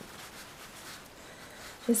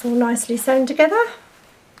is all nicely sewn together.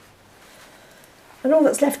 And all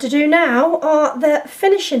that's left to do now are the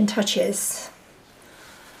finishing touches.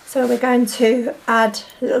 So we're going to add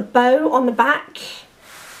a little bow on the back.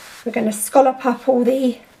 We're going to scallop up all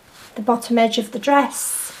the bottom edge of the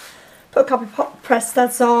dress, put a couple of pop press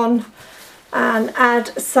studs on, and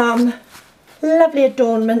add some lovely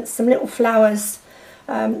adornments, some little flowers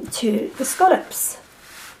to the scallops.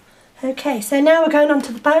 Okay, so now we're going on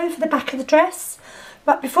to the bow for the back of the dress.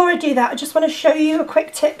 But before I do that, I just want to show you a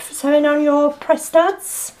quick tip for sewing on your press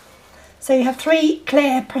studs. So you have 3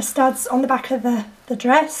 clear press studs on the back of the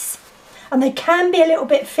dress, and they can be a little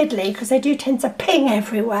bit fiddly because they do tend to ping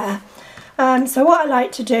everywhere. So what I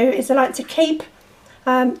like to do is I like to keep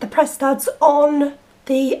the press studs on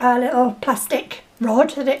the little plastic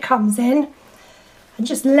rod that it comes in, and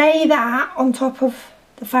just lay that on top of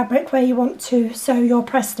the fabric where you want to sew your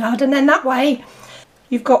press stud, and then that way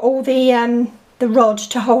you've got all the rod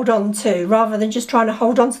to hold on to, rather than just trying to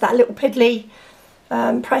hold on to that little piddly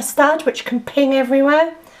press stud which can ping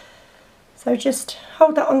everywhere. So just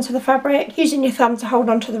hold that onto the fabric, using your thumb to hold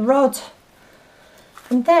onto the rod,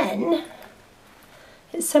 and then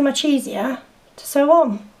it's so much easier to sew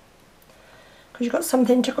on because you've got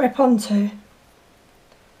something to grip onto.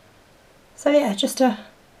 So yeah, just a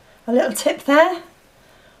little tip there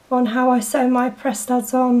on how I sew my press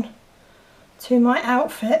studs on to my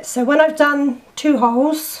outfit. So when I've done 2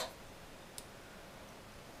 holes,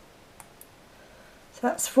 so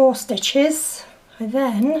that's 4 stitches, I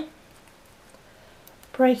then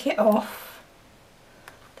break it off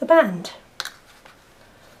the band.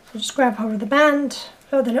 So just grab hold of the band,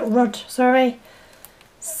 or the little rod, sorry,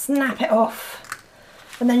 snap it off,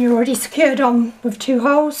 and then you're already secured on with 2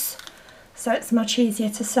 holes, so it's much easier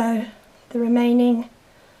to sew the remaining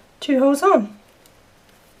 2 holes on.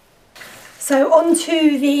 So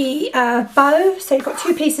onto the bow. So you've got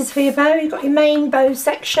 2 pieces for your bow. You've got your main bow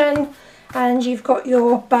section, and you've got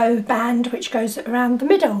your bow band which goes around the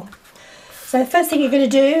middle. So the first thing you're going to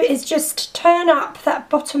do is just turn up that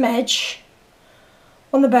bottom edge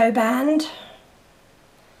on the bow band.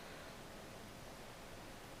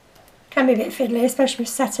 Can be a bit fiddly, especially with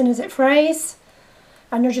satin as it frays.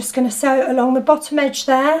 and you're just going to sew along the bottom edge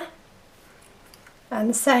there, and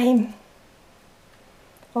the same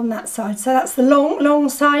on that side. So that's the long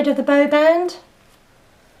side of the bow band.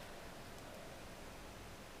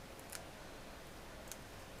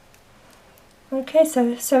 Okay,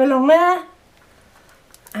 so sew along there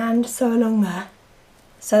and sew along there.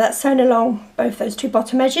 So that's sewn along both those two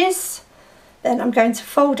bottom edges. Then I'm going to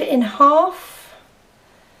fold it in half,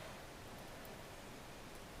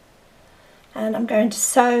 and I'm going to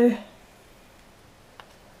sew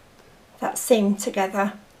that seam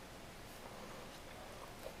together.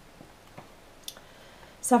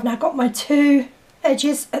 So I've now got my two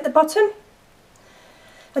edges at the bottom,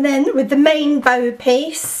 and then with the main bow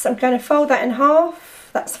piece I'm going to fold that in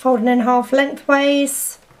half. That's folding in half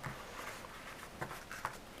lengthways.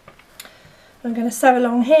 I'm going to sew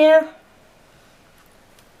along here,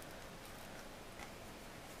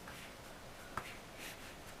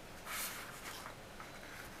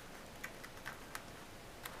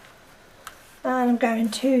 and I'm going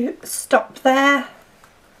to stop there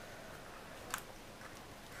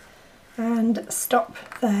and stop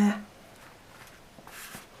there.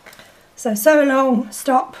 So sew along,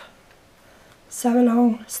 stop, sew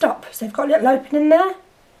along, stop. So I've got a little opening there,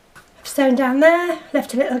 I've sewn down there,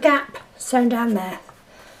 left a little gap, sewn down there.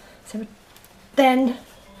 So then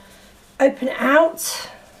open it out,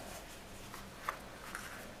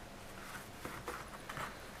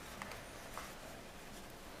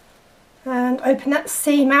 and open that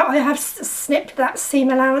seam out. I have snipped that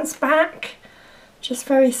seam allowance back just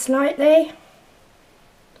very slightly.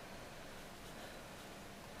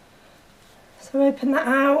 So open that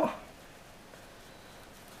out,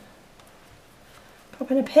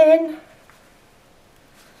 pop in a pin.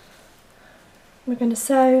 We're going to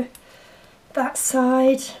sew that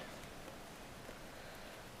side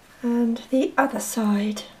and the other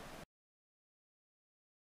side.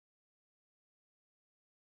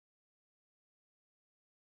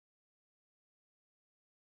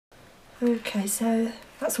 Okay, so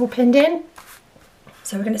that's all pinned in.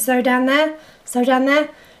 So we're going to sew down there,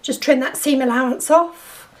 just trim that seam allowance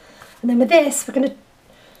off. And then with this, we're going to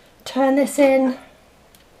turn this in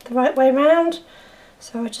the right way round.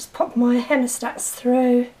 So I just pop my hemostats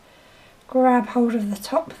through, grab hold of the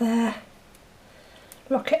top there,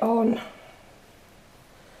 lock it on,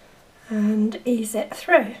 and ease it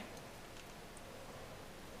through.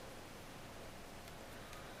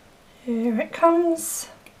 Here it comes.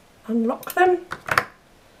 Unlock them,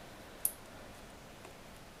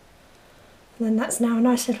 and then that's now a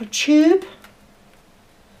nice little tube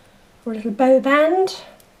or a little bow band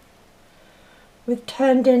with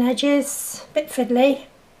turned in edges, a bit fiddly,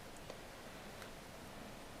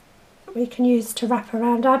 that we can use to wrap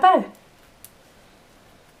around our bow.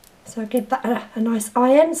 So I'll give that a nice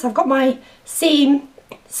iron. So I've got my seam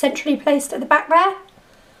centrally placed at the back there,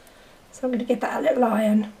 so I'm going to give that a little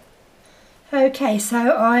iron. Okay,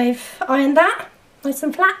 so I've ironed that nice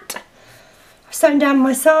and flat. I've sewn down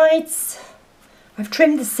my sides, I've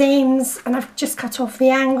trimmed the seams, and I've just cut off the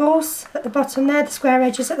angles at the bottom there, the square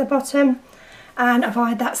edges at the bottom, and I've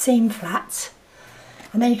ironed that seam flat.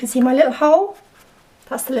 And then you can see my little hole.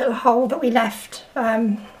 That's the little hole that we left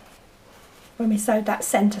when we sewed that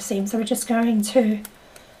centre seam. So we're just going to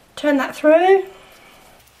turn that through.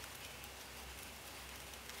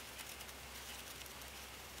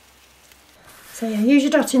 So yeah, use your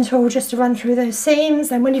dotting tool just to run through those seams.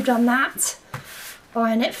 Then when you've done that,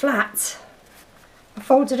 iron it flat. I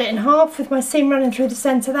folded it in half with my seam running through the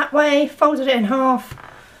centre that way, folded it in half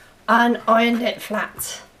and ironed it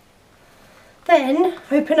flat. Then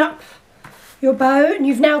open up your bow, and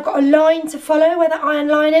you've now got a line to follow where that iron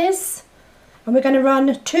line is. And we're going to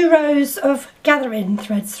run 2 rows of gathering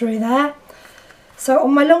threads through there. So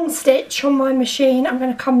on my long stitch on my machine, I'm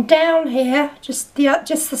going to come down here, just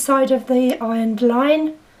the side of the ironed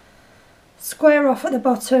line, square off at the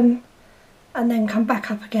bottom, and then come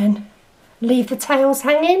back up again. Leave the tails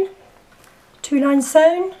hanging. 2 lines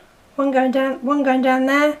sewn, one going down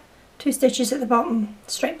there, 2 stitches at the bottom,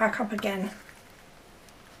 straight back up again.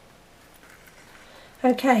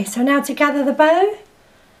 Okay, so now to gather the bow.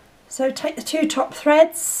 So take the 2 top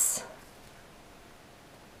threads,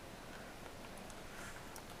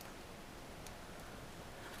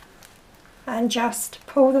 and just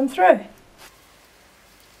pull them through.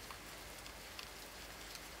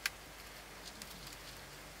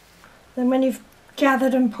 Then when you've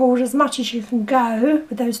gathered and pulled as much as you can go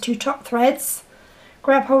with those 2 top threads,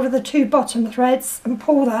 grab hold of the 2 bottom threads and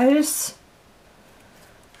pull those,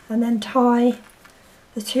 and then tie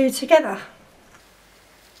the 2 together.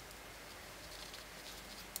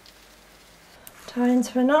 Tie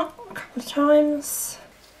into a knot a couple of times.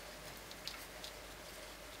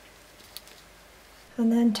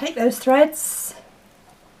 And then take those threads,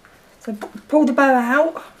 so pull the bow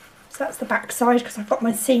out, so that's the back side because I've got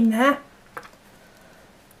my seam there.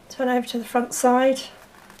 Turn over to the front side,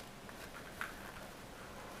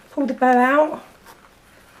 pull the bow out,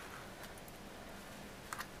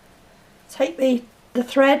 take the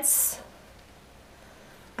threads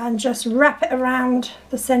and just wrap it around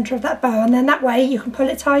the centre of that bow, and then that way you can pull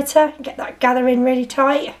it tighter and get that gather in really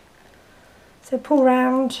tight. So pull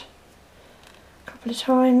round a couple of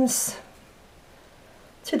times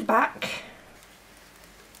to the back.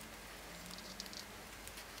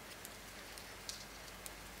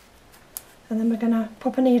 And then we're going to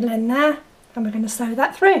pop a needle in there and we're going to sew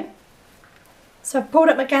that through. So I've pulled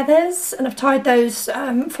up my gathers and I've tied those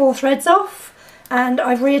 4 threads off, and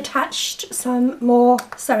I've reattached some more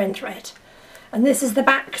sewing thread. And this is the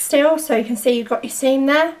back still, so you can see you've got your seam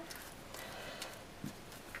there.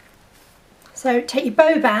 So take your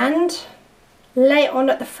bow band, lay it on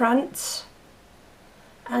at the front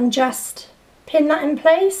and just pin that in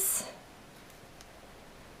place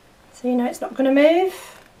so you know it's not going to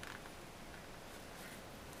move.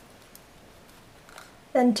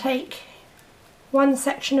 Then take one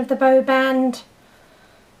section of the bow band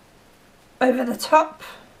over the top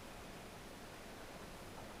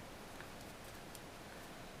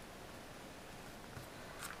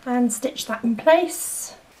and stitch that in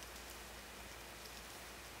place.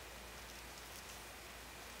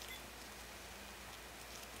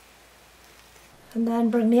 And then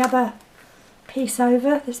bring the other piece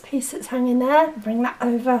over, this piece that's hanging there, bring that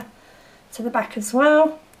over to the back as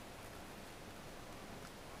well.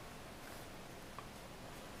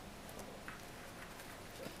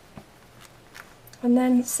 And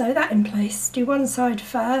then sew that in place. Do one side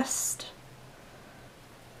first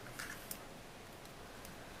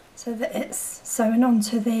so that it's sewing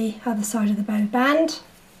onto the other side of the bow band.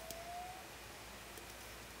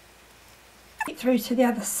 Get through to the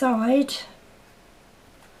other side.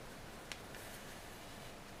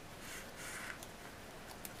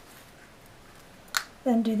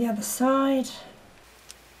 Then do the other side.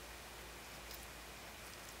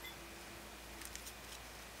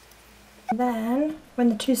 Then, when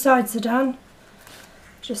the 2 sides are done,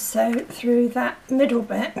 just sew through that middle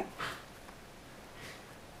bit.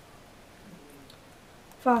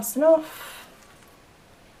 Fasten off.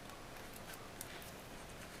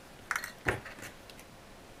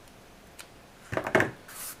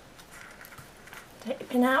 Take the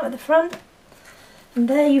pin out at the front. And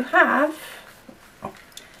there you have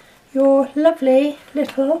your lovely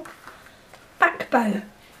little back bow.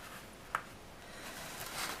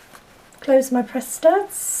 Close my press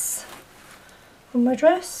studs on my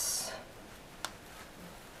dress.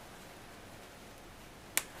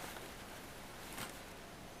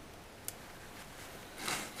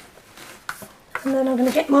 And then I'm going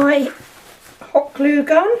to get my hot glue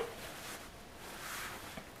gun,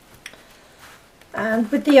 and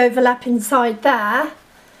with the overlap inside there,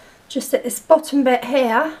 just at this bottom bit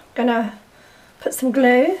here, I'm going to put some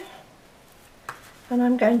glue and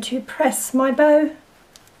I'm going to press my bow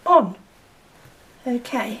on.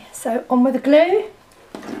 Okay, so on with the glue.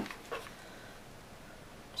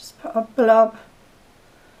 Just put a blob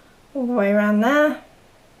all the way around there.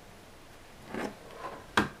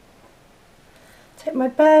 Take my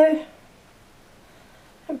bow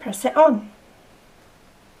and press it on.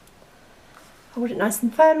 Hold it nice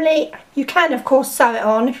and firmly. You can of course sew it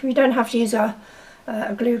on. If you don't have to use a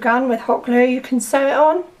glue gun with hot glue, you can sew it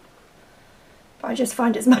on. But I just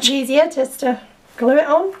find it's much easier just to glue it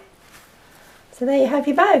on. So there you have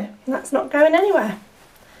your bow, and that's not going anywhere.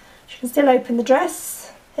 You can still open the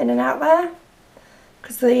dress in and out there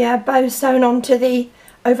because the bow's sewn onto the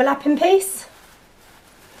overlapping piece.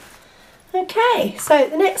 Okay, so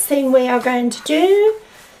the next thing we are going to do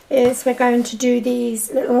is we're going to do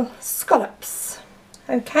these little scallops.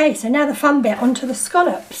 Okay, so now the fun bit, onto the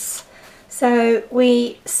scallops. So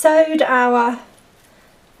we sewed our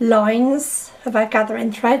lines of our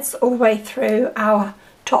gathering threads all the way through our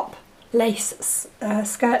top lace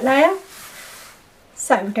skirt layer.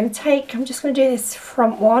 So we're going to take, I'm just going to do this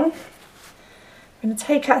front one. I'm going to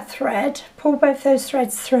take our thread, pull both those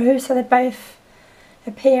threads through so they're both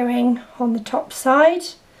appearing on the top side.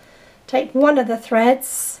 Take one of the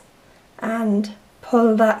threads and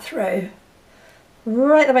pull that through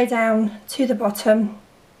right the way down to the bottom.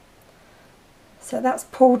 So that's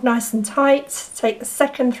pulled nice and tight. Take the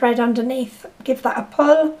second thread underneath, give that a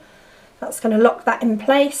pull. That's going to lock that in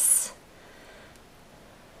place.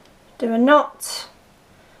 Do a knot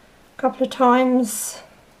a couple of times.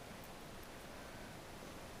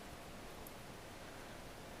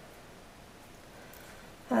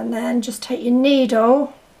 And then just take your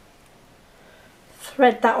needle,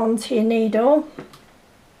 thread that onto your needle.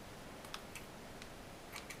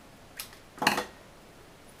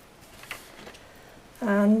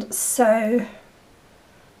 And sew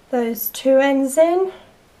those two ends in.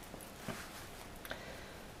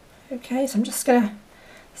 Okay, so I'm just going to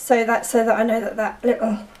sew that so that I know that that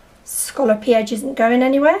little scallopy edge isn't going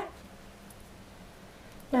anywhere.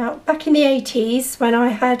 Now, back in the 80s when I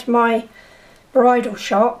had my bridal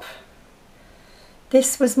shop,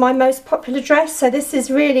 this was my most popular dress. So this is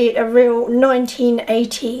really a real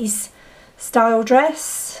 1980s style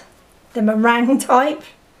dress, the meringue type,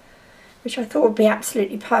 which I thought would be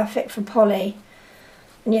absolutely perfect for Polly.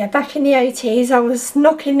 And yeah, back in the 80s I was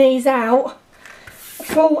knocking these out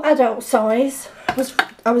full adult size.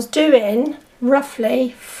 I was doing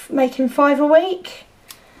roughly making 5 a week,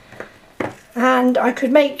 and I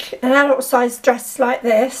could make an adult size dress like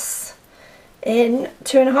this in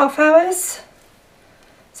 2.5 hours.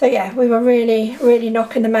 So yeah, we were really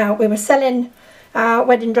knocking them out. We were selling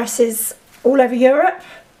wedding dresses all over Europe.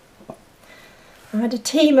 I had a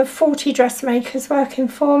team of 40 dressmakers working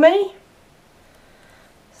for me.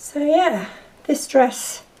 So yeah, this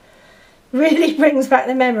dress really brings back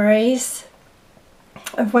the memories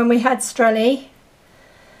of when we had Strelly,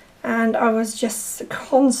 and I was just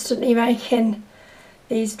constantly making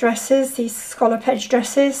these dresses, these scallop edge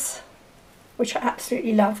dresses, which I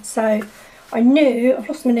absolutely loved. So I knew, I've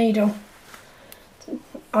lost my needle,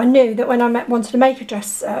 I knew that when I wanted to make a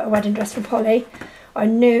dress, a wedding dress for Polly, I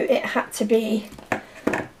knew it had to be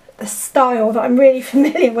the style that I'm really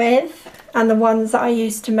familiar with and the ones that I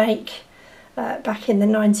used to make back in the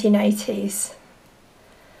 1980s.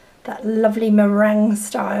 That lovely meringue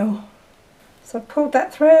style. So I pulled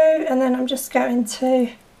that through, and then I'm just going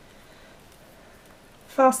to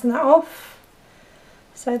fasten that off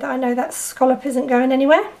so that I know that scallop isn't going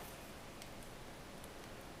anywhere.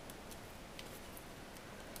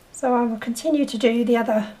 So I will continue to do the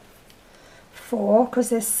other 4 because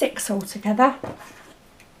there's 6 altogether.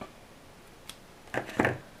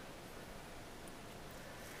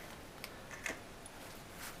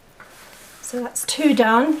 So that's 2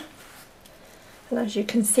 done, and as you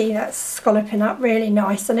can see that's scalloping up really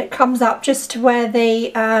nice, and it comes up just to where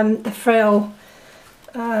the frill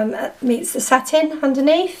meets the satin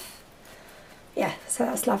underneath. Yeah, so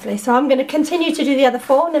that's lovely. So I'm going to continue to do the other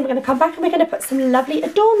 4, and then we're going to come back and we're going to put some lovely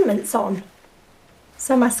adornments on.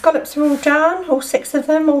 So my scallops are all done, all 6 of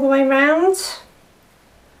them, all the way around.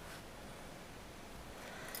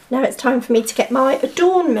 Now it's time for me to get my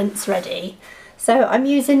adornments ready. So I'm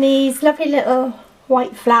using these lovely little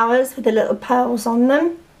white flowers with the little pearls on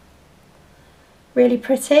them. Really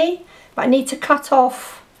pretty. But I need to cut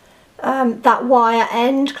off that wire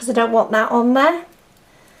end because I don't want that on there.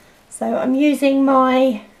 So I'm using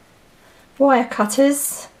my wire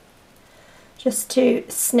cutters just to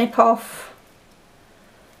snip off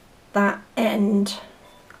that end.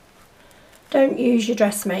 Don't use your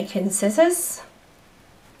dressmaking scissors,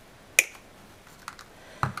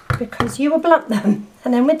 because you will blunt them.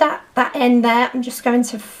 And then with that end there, I'm just going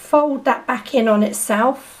to fold that back in on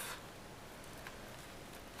itself,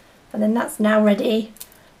 and then that's now ready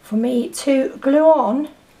for me to glue on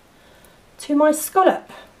to my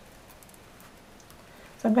scallop.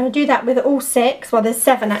 So I'm going to do that with all 6, well there's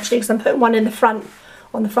 7 actually because I'm putting one in the front,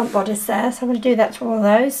 on the front bodice there, so I'm going to do that to all of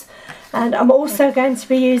those. And I'm also going to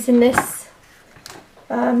be using this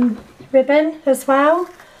ribbon as well,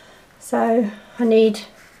 so I need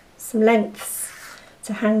some lengths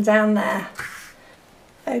to hang down there.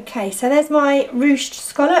 Okay, so there's my ruched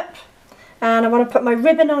scallop, and I want to put my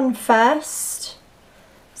ribbon on first.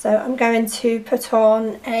 So I'm going to put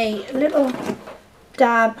on a little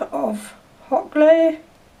dab of hot glue,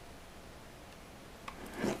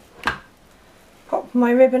 pop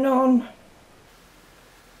my ribbon on,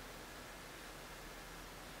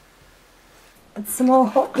 add some more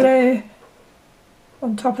hot glue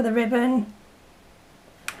on top of the ribbon,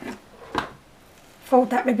 fold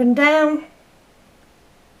that ribbon down,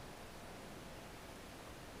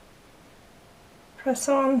 press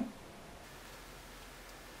on.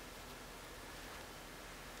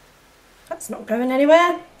 That's not going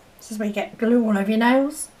anywhere. This is where you get glue all over your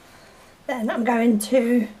nails. Then I'm going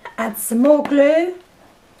to add some more glue,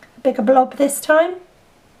 a bigger blob this time.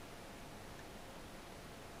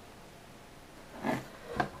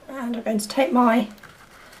 And I'm going to take my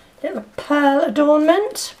little pearl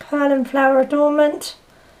adornment, pearl and flower adornment,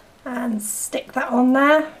 and stick that on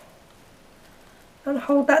there and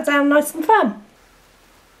hold that down nice and firm.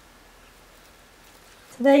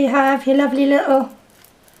 So there you have your lovely little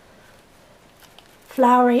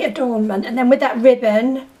flowery adornment. And then with that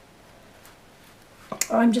ribbon,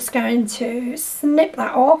 I'm just going to snip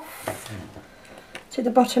that off to the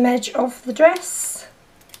bottom edge of the dress,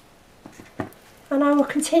 and I will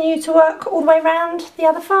continue to work all the way around the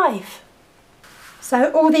other 5. So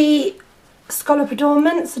all the scallop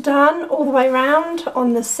adornments are done all the way around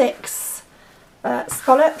on the 6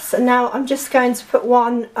 scallops, and now I'm just going to put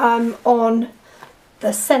one on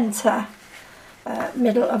the centre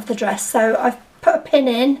middle of the dress. So I've put a pin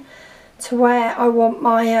in to where I want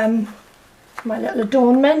my my little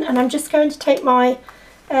adornment, and I'm just going to take my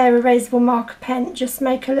erasable marker pen, just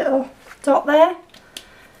make a little dot there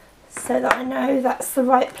so that I know that's the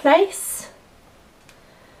right place.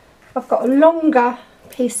 I've got a longer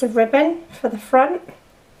piece of ribbon for the front,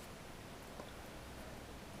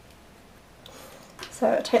 so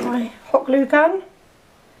I'll take my hot glue gun,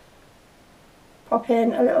 pop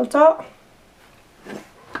in a little dot,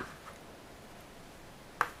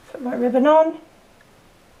 put my ribbon on,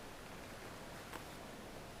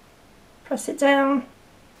 press it down,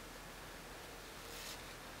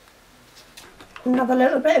 another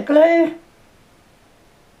little bit of glue,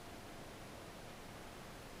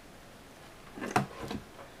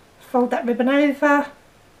 fold that ribbon over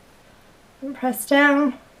and press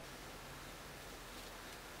down,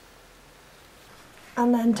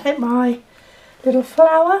 and then take my little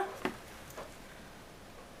flower,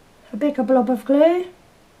 a bigger blob of glue,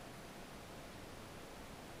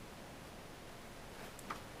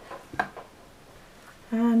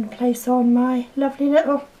 and place on my lovely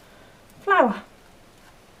little flower.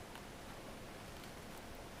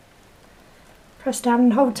 Press down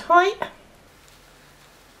and hold tight.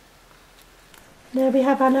 There we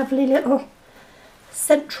have our lovely little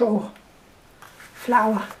central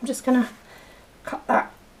flower. I'm just going to cut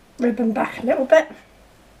that ribbon back a little bit.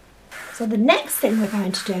 So the next thing we're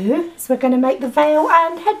going to do is we're going to make the veil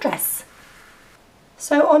and headdress.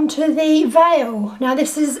 So onto the veil. Now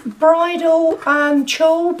this is bridal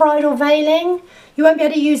tulle, bridal veiling. You won't be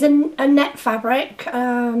able to use a net fabric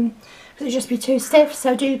because it'll just be too stiff,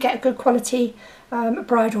 so do get a good quality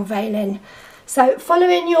bridal veiling. So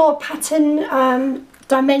following your pattern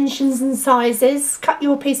dimensions and sizes, cut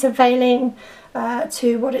your piece of veiling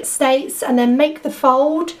to what it states, and then make the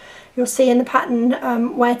fold. You'll see in the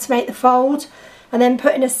pattern where to make the fold, and then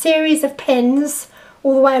put in a series of pins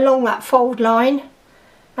all the way along that fold line.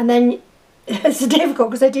 And then it's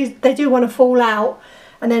difficult because they do want to fall out,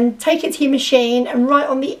 and then take it to your machine, and right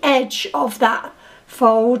on the edge of that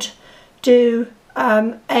fold do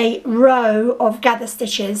a row of gather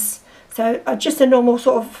stitches. So just a normal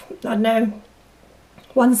sort of, I don't know,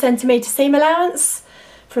 1 centimetre seam allowance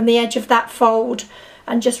from the edge of that fold,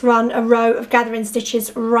 and just run a row of gathering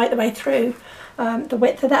stitches right the way through the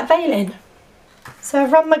width of that veiling. So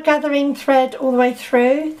I've run my gathering thread all the way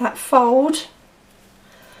through that fold,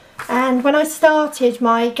 and when I started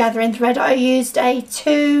my gathering thread I used a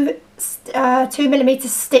 2mm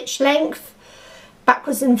stitch length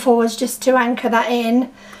backwards and forwards just to anchor that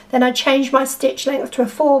in. Then I changed my stitch length to a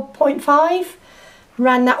 4.5,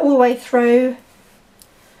 ran that all the way through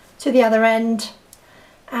to the other end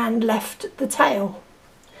and left the tail.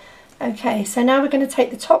 Okay, so now we're going to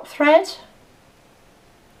take the top thread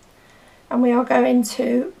and we are going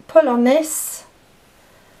to pull on this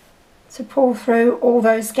to pull through all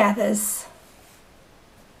those gathers.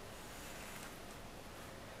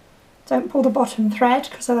 Don't pull the bottom thread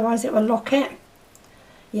because otherwise it will lock it.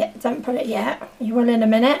 Yeah, don't pull it yet, you will in a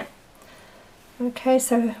minute. Okay,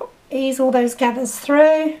 so ease all those gathers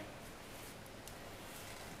through.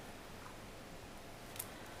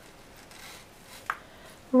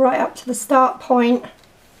 Right up to the start point.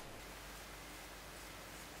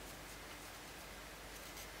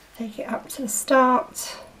 Take it up to the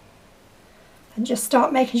start and just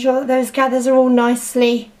start making sure that those gathers are all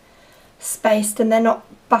nicely spaced and they're not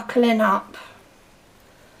buckling up.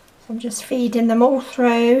 So I'm just feeding them all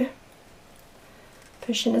through,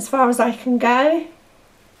 pushing as far as I can go.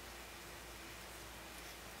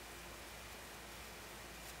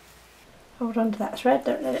 Hold on to that thread,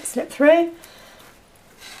 don't let it slip through.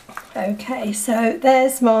 Okay, so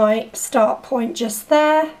there's my start point just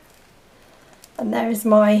there, and there is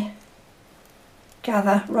my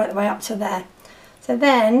gather right the way up to there. So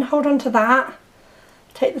then hold on to that,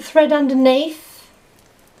 take the thread underneath,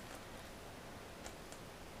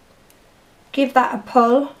 give that a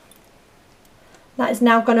pull. That is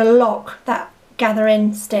now going to lock that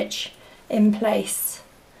gathering stitch in place.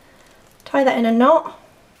 Tie that in a knot.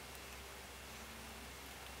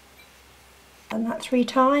 And that 3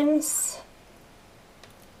 times.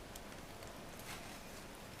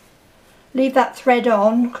 Leave that thread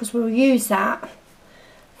on because we'll use that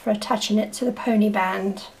for attaching it to the pony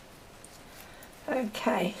band.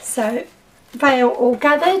 Okay, so veil all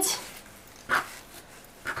gathered,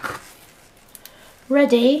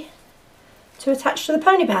 ready to attach to the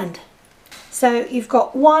pony band. So you've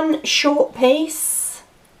got one short piece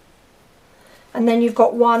and then you've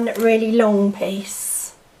got one really long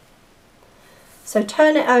piece. So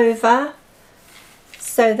turn it over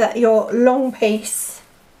so that your long piece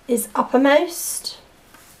is uppermost.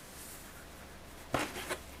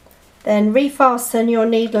 Then refasten your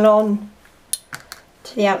needle on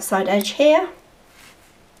to the outside edge here.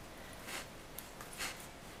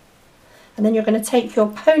 And then you're going to take your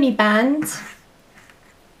pony band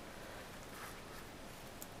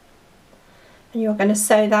and you're going to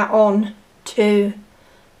sew that on to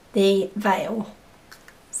the veil.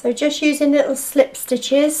 So just using little slip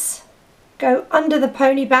stitches, go under the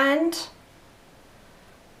pony band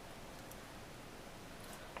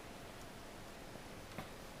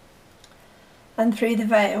and through the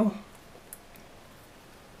veil.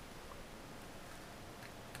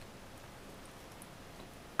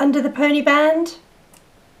 Under the pony band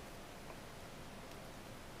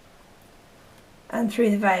and through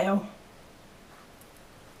the veil.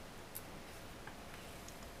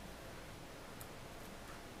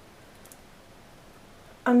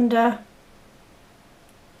 Under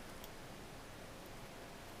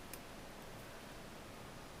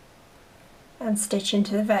and stitch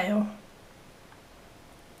into the veil.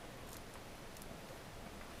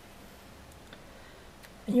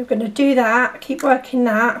 And you're going to do that, keep working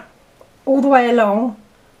that all the way along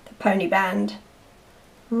the pony band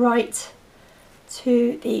right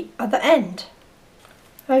to the other end.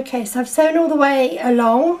 Okay, so I've sewn all the way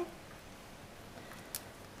along.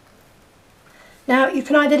 Now you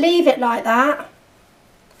can either leave it like that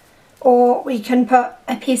or we can put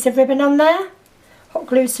a piece of ribbon on there, hot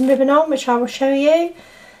glue some ribbon on, which I will show you.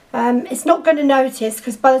 It's not going to notice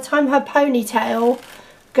because by the time her ponytail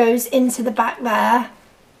goes into the back there,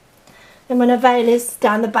 and when her veil is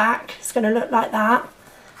down the back, it's going to look like that.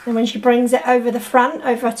 And when she brings it over the front,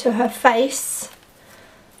 over to her face,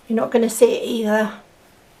 you're not going to see it either.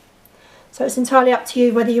 So it's entirely up to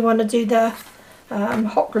you whether you want to do the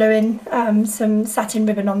hot gluing some satin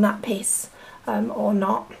ribbon on that piece or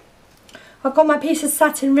not. I've got my piece of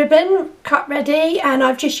satin ribbon cut ready, and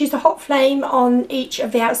I've just used a hot flame on each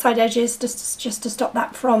of the outside edges just to stop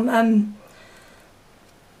that from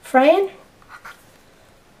fraying.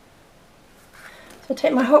 So I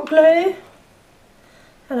take my hot glue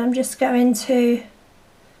and I'm just going to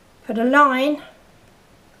put a line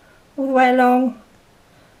all the way along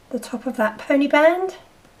the top of that pony band.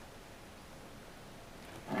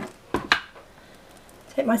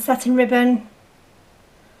 Take my satin ribbon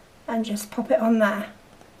and just pop it on there.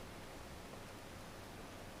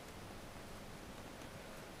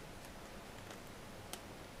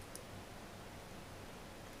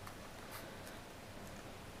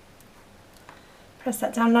 Press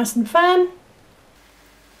that down nice and firm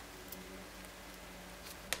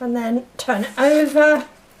and then turn it over,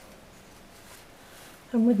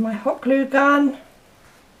 and with my hot glue gun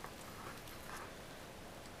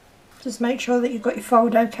just make sure that you've got your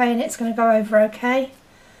fold okay and it's going to go over okay.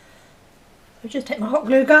 So just take my hot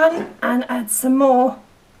glue gun and add some more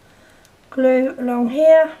glue along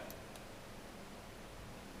here.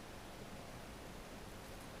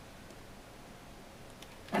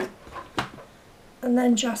 And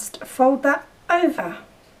then just fold that over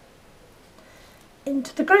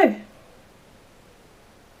into the glue.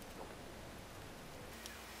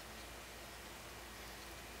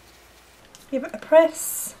 Give it a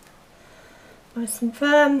press, nice and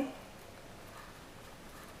firm.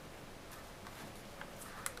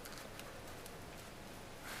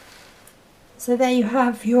 So there you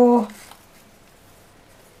have your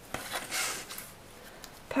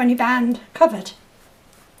pony band covered.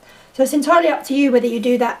 So it's entirely up to you whether you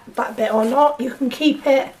do that bit or not. You can keep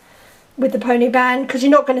it with the pony band because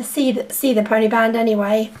you're not going to see the pony band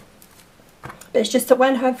anyway. But it's just that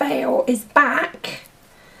when her veil is back,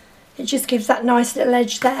 it just gives that nice little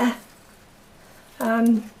edge there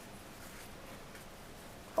on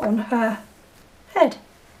her head.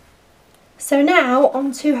 So now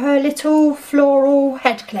onto her little floral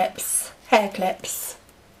hair clips.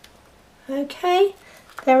 Okay,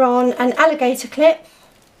 they're on an alligator clip.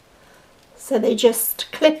 So they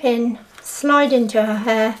just clip in, slide into her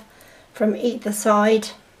hair from either side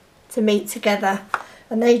to meet together,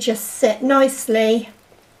 and they just sit nicely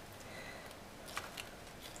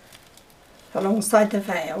alongside the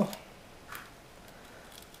veil.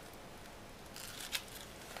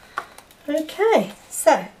 Okay,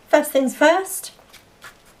 so first things first.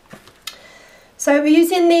 So we're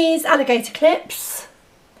using these alligator clips,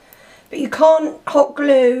 but you can't hot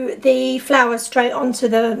glue the flowers straight onto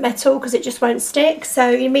the metal because it just won't stick. So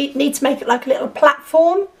you need to make it like a little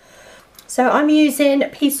platform. So I'm using a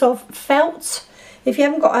piece of felt. If you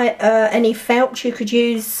haven't got any felt, you could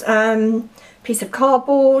use a piece of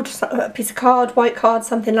cardboard, a piece of card, white card,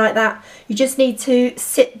 something like that. You just need to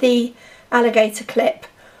sit the alligator clip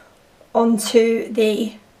onto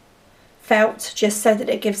the felt just so that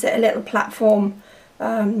it gives it a little platform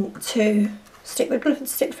to stick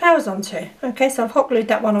the flowers onto. Okay, so I've hot glued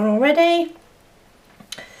that one on already.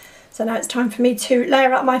 So now it's time for me to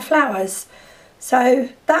layer up my flowers. So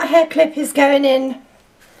that hair clip is going in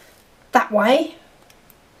that way,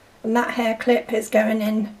 and that hair clip is going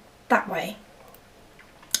in that way.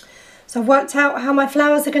 So I've worked out how my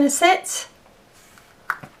flowers are going to sit.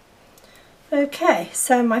 Okay,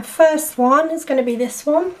 so my first one is going to be this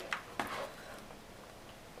one.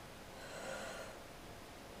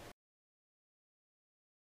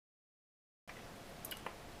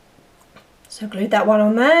 So glued that one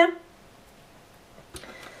on there.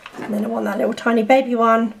 And then I want that little tiny baby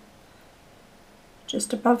one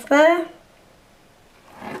just above there.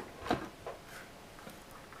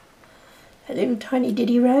 A little tiny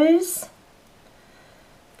diddy rose.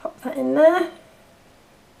 Pop that in there.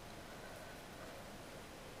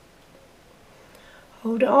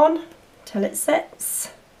 Hold it on till it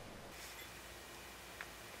sets.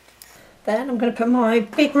 Then I'm going to put my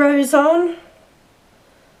big rose on.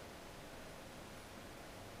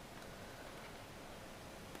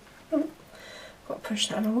 Got to push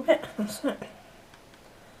that a little bit, that's it.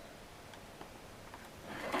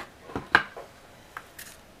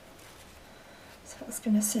 So that's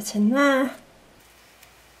going to sit in there.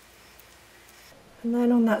 And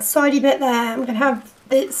then on that sidey bit there, I'm going to have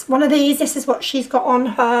one of these. This is what she's got on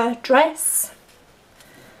her dress.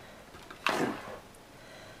 So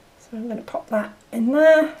I'm going to pop that in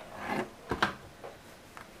there.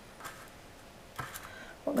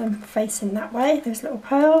 Put them facing that way, those little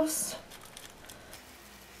pearls.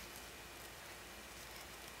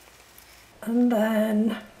 And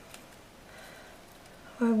then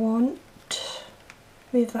I want to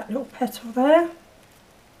move that little petal there.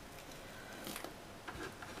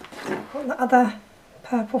 Put the other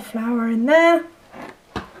purple flower in there.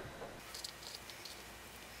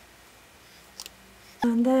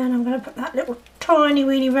 And then I'm going to put that little tiny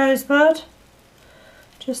weeny rosebud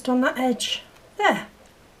just on that edge there.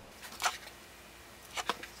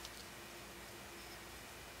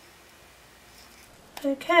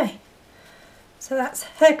 Okay, so that's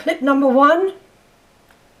hair clip number one.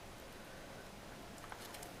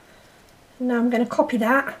 And now I'm going to copy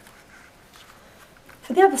that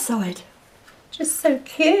for the other side. Just so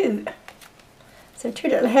cute. So two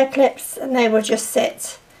little hair clips, and they will just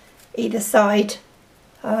sit either side,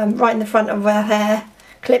 right in the front of her hair,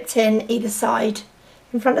 clipped in either side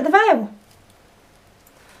in front of the veil.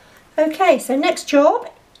 Okay, so next job,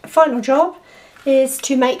 final job, is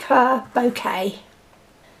to make her bouquet.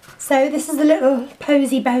 So this is a little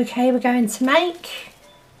posy bouquet we're going to make.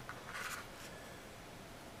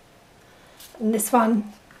 And this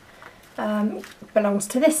one belongs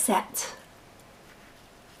to this set.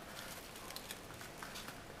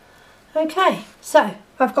 Okay, so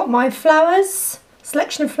I've got my flowers,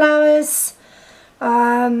 selection of flowers,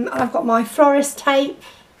 I've got my florist tape.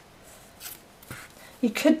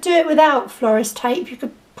 You could do it without florist tape, you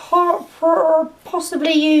could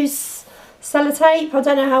possibly use sellotape. I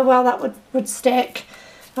don't know how well that would stick,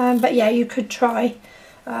 but yeah, you could try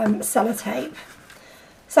sellotape.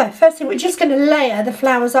 So first thing, we're just going to layer the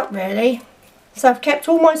flowers up really. So I've kept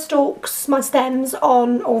all my stalks, my stems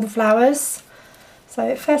on all the flowers.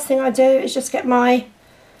 So first thing I do is just get my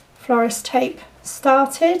florist tape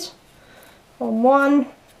started on one,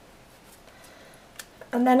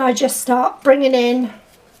 and then I just start bringing in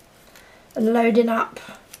and loading up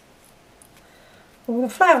all the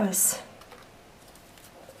flowers.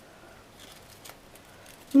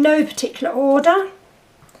 No particular order,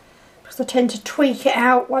 because I tend to tweak it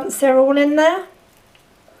out once they're all in there.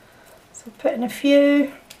 So I'll put in a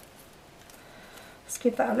few, let's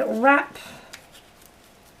give that a little wrap.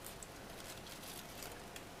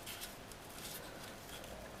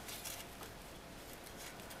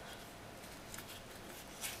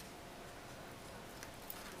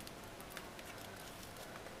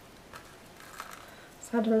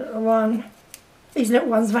 Add a little one. These little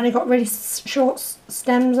ones have only got really short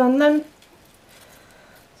stems on them,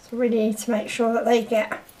 so really need to make sure that they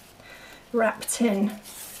get wrapped in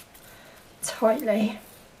tightly.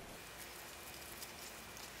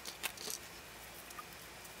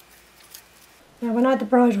 Now when I had the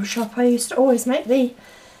bridal shop, I used to always make the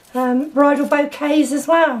bridal bouquets as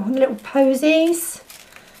well, and little posies.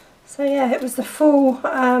 So yeah, it was the full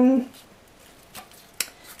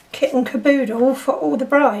kit and caboodle for all the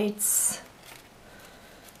brides.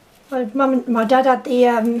 My dad had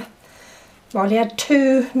the, well, he had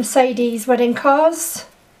 2 Mercedes wedding cars.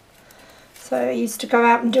 So he used to go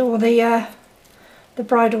out and do all the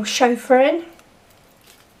bridal chauffeuring.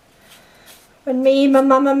 When me, my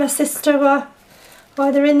mum and my sister were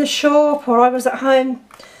either in the shop or I was at home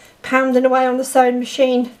pounding away on the sewing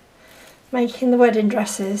machine making the wedding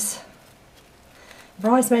dresses.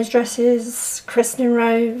 Bridesmaids dresses, christening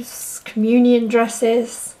robes, communion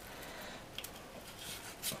dresses.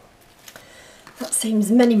 That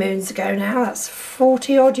seems many moons ago now, that's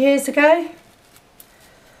 40 odd years ago.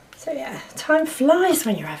 So yeah, time flies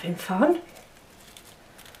when you're having fun.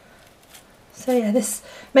 So yeah,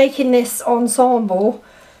 making this ensemble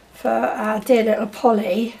for our dear little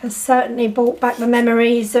Polly has certainly brought back the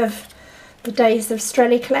memories of the days of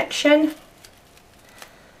Strelly collection.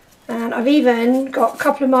 And I've even got a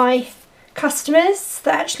couple of my customers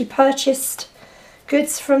that actually purchased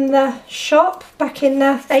goods from the shop back in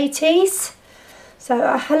the 80s. So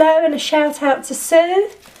a hello and a shout out to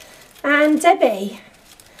Sue and Debbie.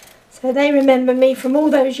 So they remember me from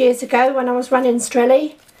all those years ago when I was running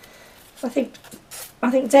Strelly. I think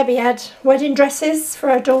Debbie had wedding dresses for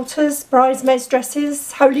her daughters, bridesmaids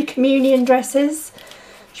dresses, Holy Communion dresses.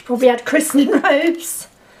 She probably had christening robes.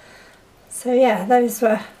 So yeah, those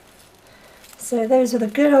were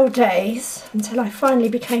the good old days until I finally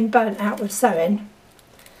became burnt out with sewing.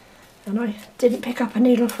 And I didn't pick up a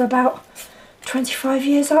needle for about 25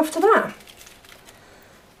 years after that.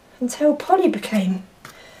 Until Polly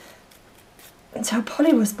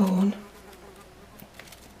was born.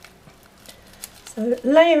 So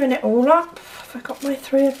layering it all up, have I got my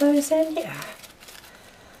 3 of those in? Yeah.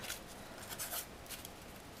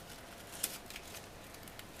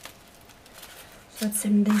 So add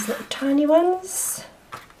some of these little tiny ones.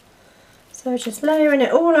 So just layering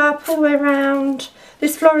it all up, all the way around.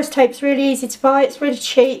 This florist tape's really easy to buy, it's really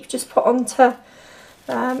cheap, just put onto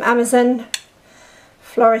Amazon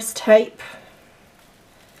florist tape.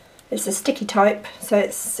 It's a sticky type, so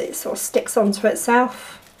it sort of sticks onto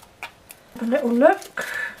itself. A little look,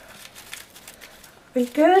 be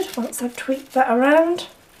good once I've tweaked that around.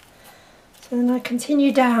 So then I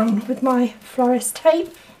continue down with my florist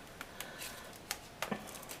tape.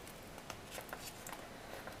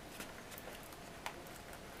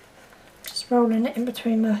 Just rolling it in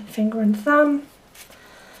between my finger and thumb.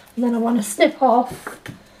 And then I want to snip off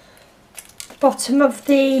the bottom of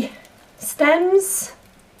the stems.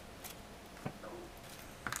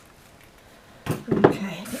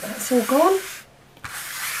 Okay, that's all gone.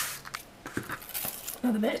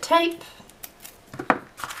 Another bit of tape.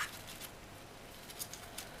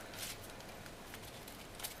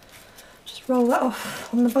 Just roll that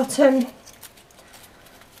off on the bottom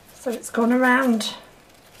so it's gone around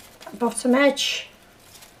that bottom edge.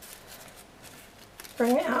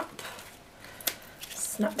 Bring it up,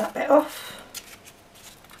 snap that bit off.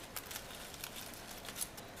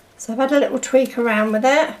 So I've had a little tweak around with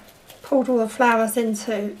it. Pulled all the flowers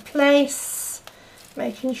into place,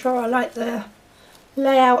 making sure I like the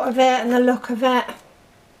layout of it and the look of it.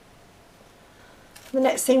 The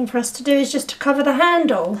next thing for us to do is just to cover the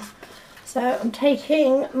handle. So I'm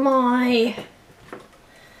taking my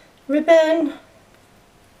ribbon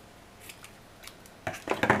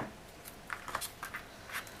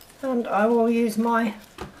and I will use my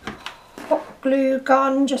hot glue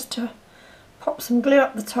gun just to pop some glue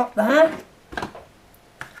up the top there.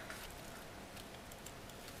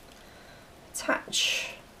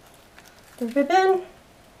 Attach the ribbon,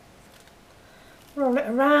 roll it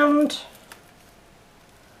around,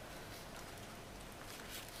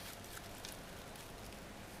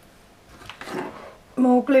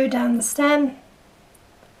 more glue down the stem,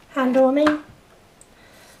 hand warming,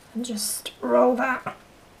 and just roll that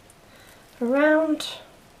around.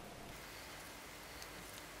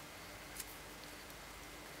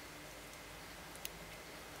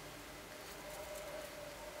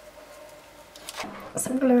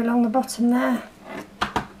 Some glue along the bottom there.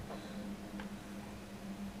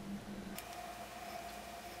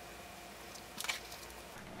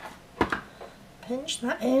 Pinch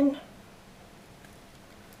that in.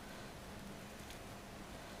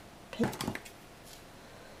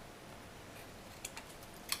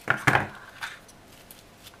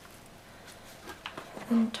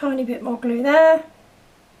 And a tiny bit more glue there.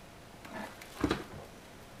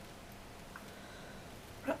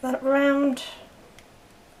 Wrap that around.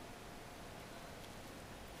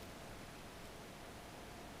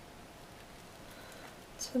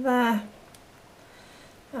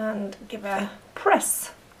 and give a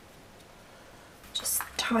press. Just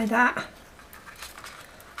tie that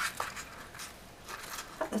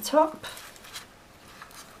at the top.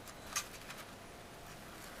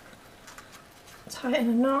 Tighten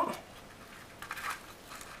a knot.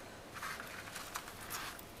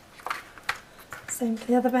 Same for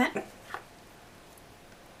the other bit.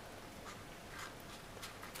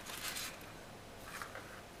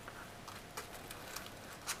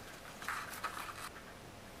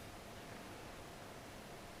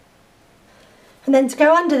 And then to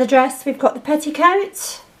go under the dress, we've got the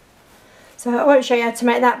petticoat. So I won't show you how to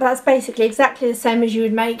make that, but that's basically exactly the same as you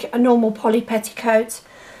would make a normal Polly petticoat,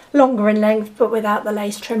 longer in length but without the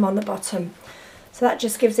lace trim on the bottom. So that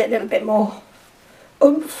just gives it a little bit more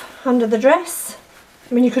oomph under the dress.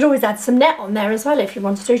 I mean, you could always add some net on there as well if you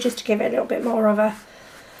wanted to, just to give it a little bit more of a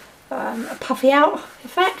puffy out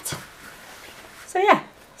effect. So yeah,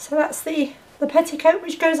 so that's the petticoat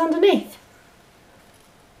which goes underneath.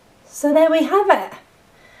 So there we have it.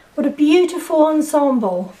 What a beautiful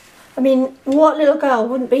ensemble. I mean, what little girl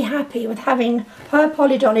wouldn't be happy with having her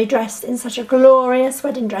Polly Dolly dressed in such a glorious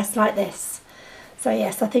wedding dress like this? So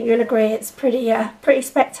yes, I think you'll agree it's pretty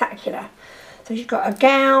spectacular. So she's got a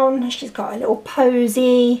gown, she's got a little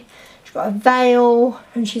posy, she's got a veil,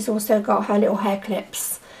 and she's also got her little hair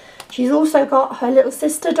clips. She's also got her little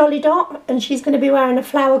sister Dolly Dot, and she's going to be wearing a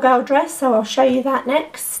flower girl dress, so I'll show you that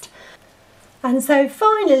next. And so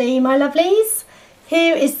finally, my lovelies,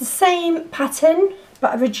 here is the same pattern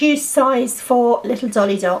but a reduced size for little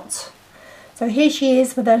Dolly Dot. So here she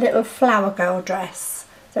is with her little flower girl dress.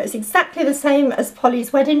 So it's exactly the same as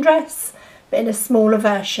Polly's wedding dress but in a smaller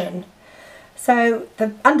version. So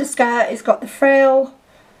the underskirt has got the frill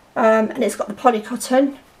and it's got the poly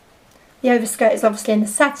cotton. The overskirt is obviously in the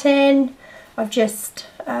satin. I've just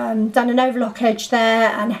done an overlock edge there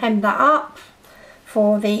and hemmed that up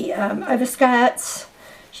for the overskirt.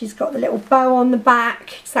 She's got the little bow on the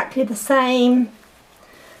back, exactly the same.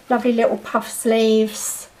 Lovely little puff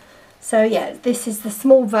sleeves. So yeah, this is the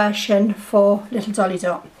small version for little Dolly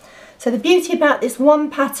Dot. So the beauty about this one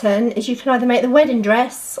pattern is you can either make the wedding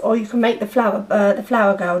dress or you can make the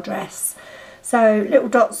flower girl dress. So little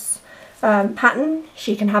Dot's pattern,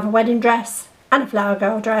 she can have a wedding dress and a flower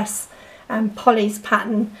girl dress, and Polly's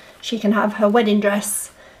pattern, she can have her wedding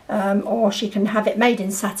dress or she can have it made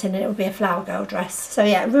in satin and it will be a flower girl dress. So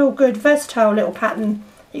yeah, real good versatile little pattern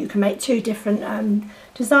that you can make two different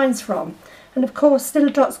designs from. And of course little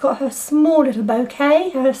Dot's got her small little bouquet,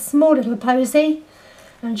 her small little posy,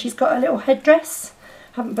 and she's got a little headdress.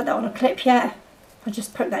 I haven't put that on a clip yet, I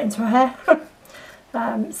just put that into her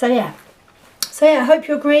hair. So yeah, I hope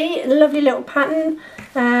you agree. Lovely little pattern,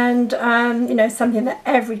 and you know, something that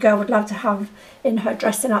every girl would love to have in her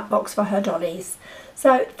dressing up box for her dollies.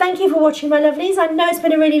 So thank you for watching, my lovelies. I know it's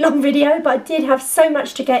been a really long video, but I did have so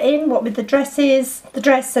much to get in, what with the dresses, the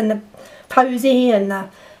dress and the posy and the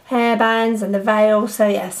hairbands and the veil. So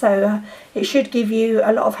yeah, it should give you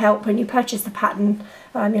a lot of help when you purchase the pattern.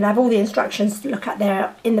 You'll have all the instructions to look at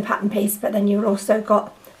there in the pattern piece, but then you've also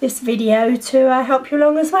got this video to help you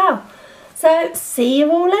along as well. So see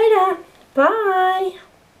you all later. Bye.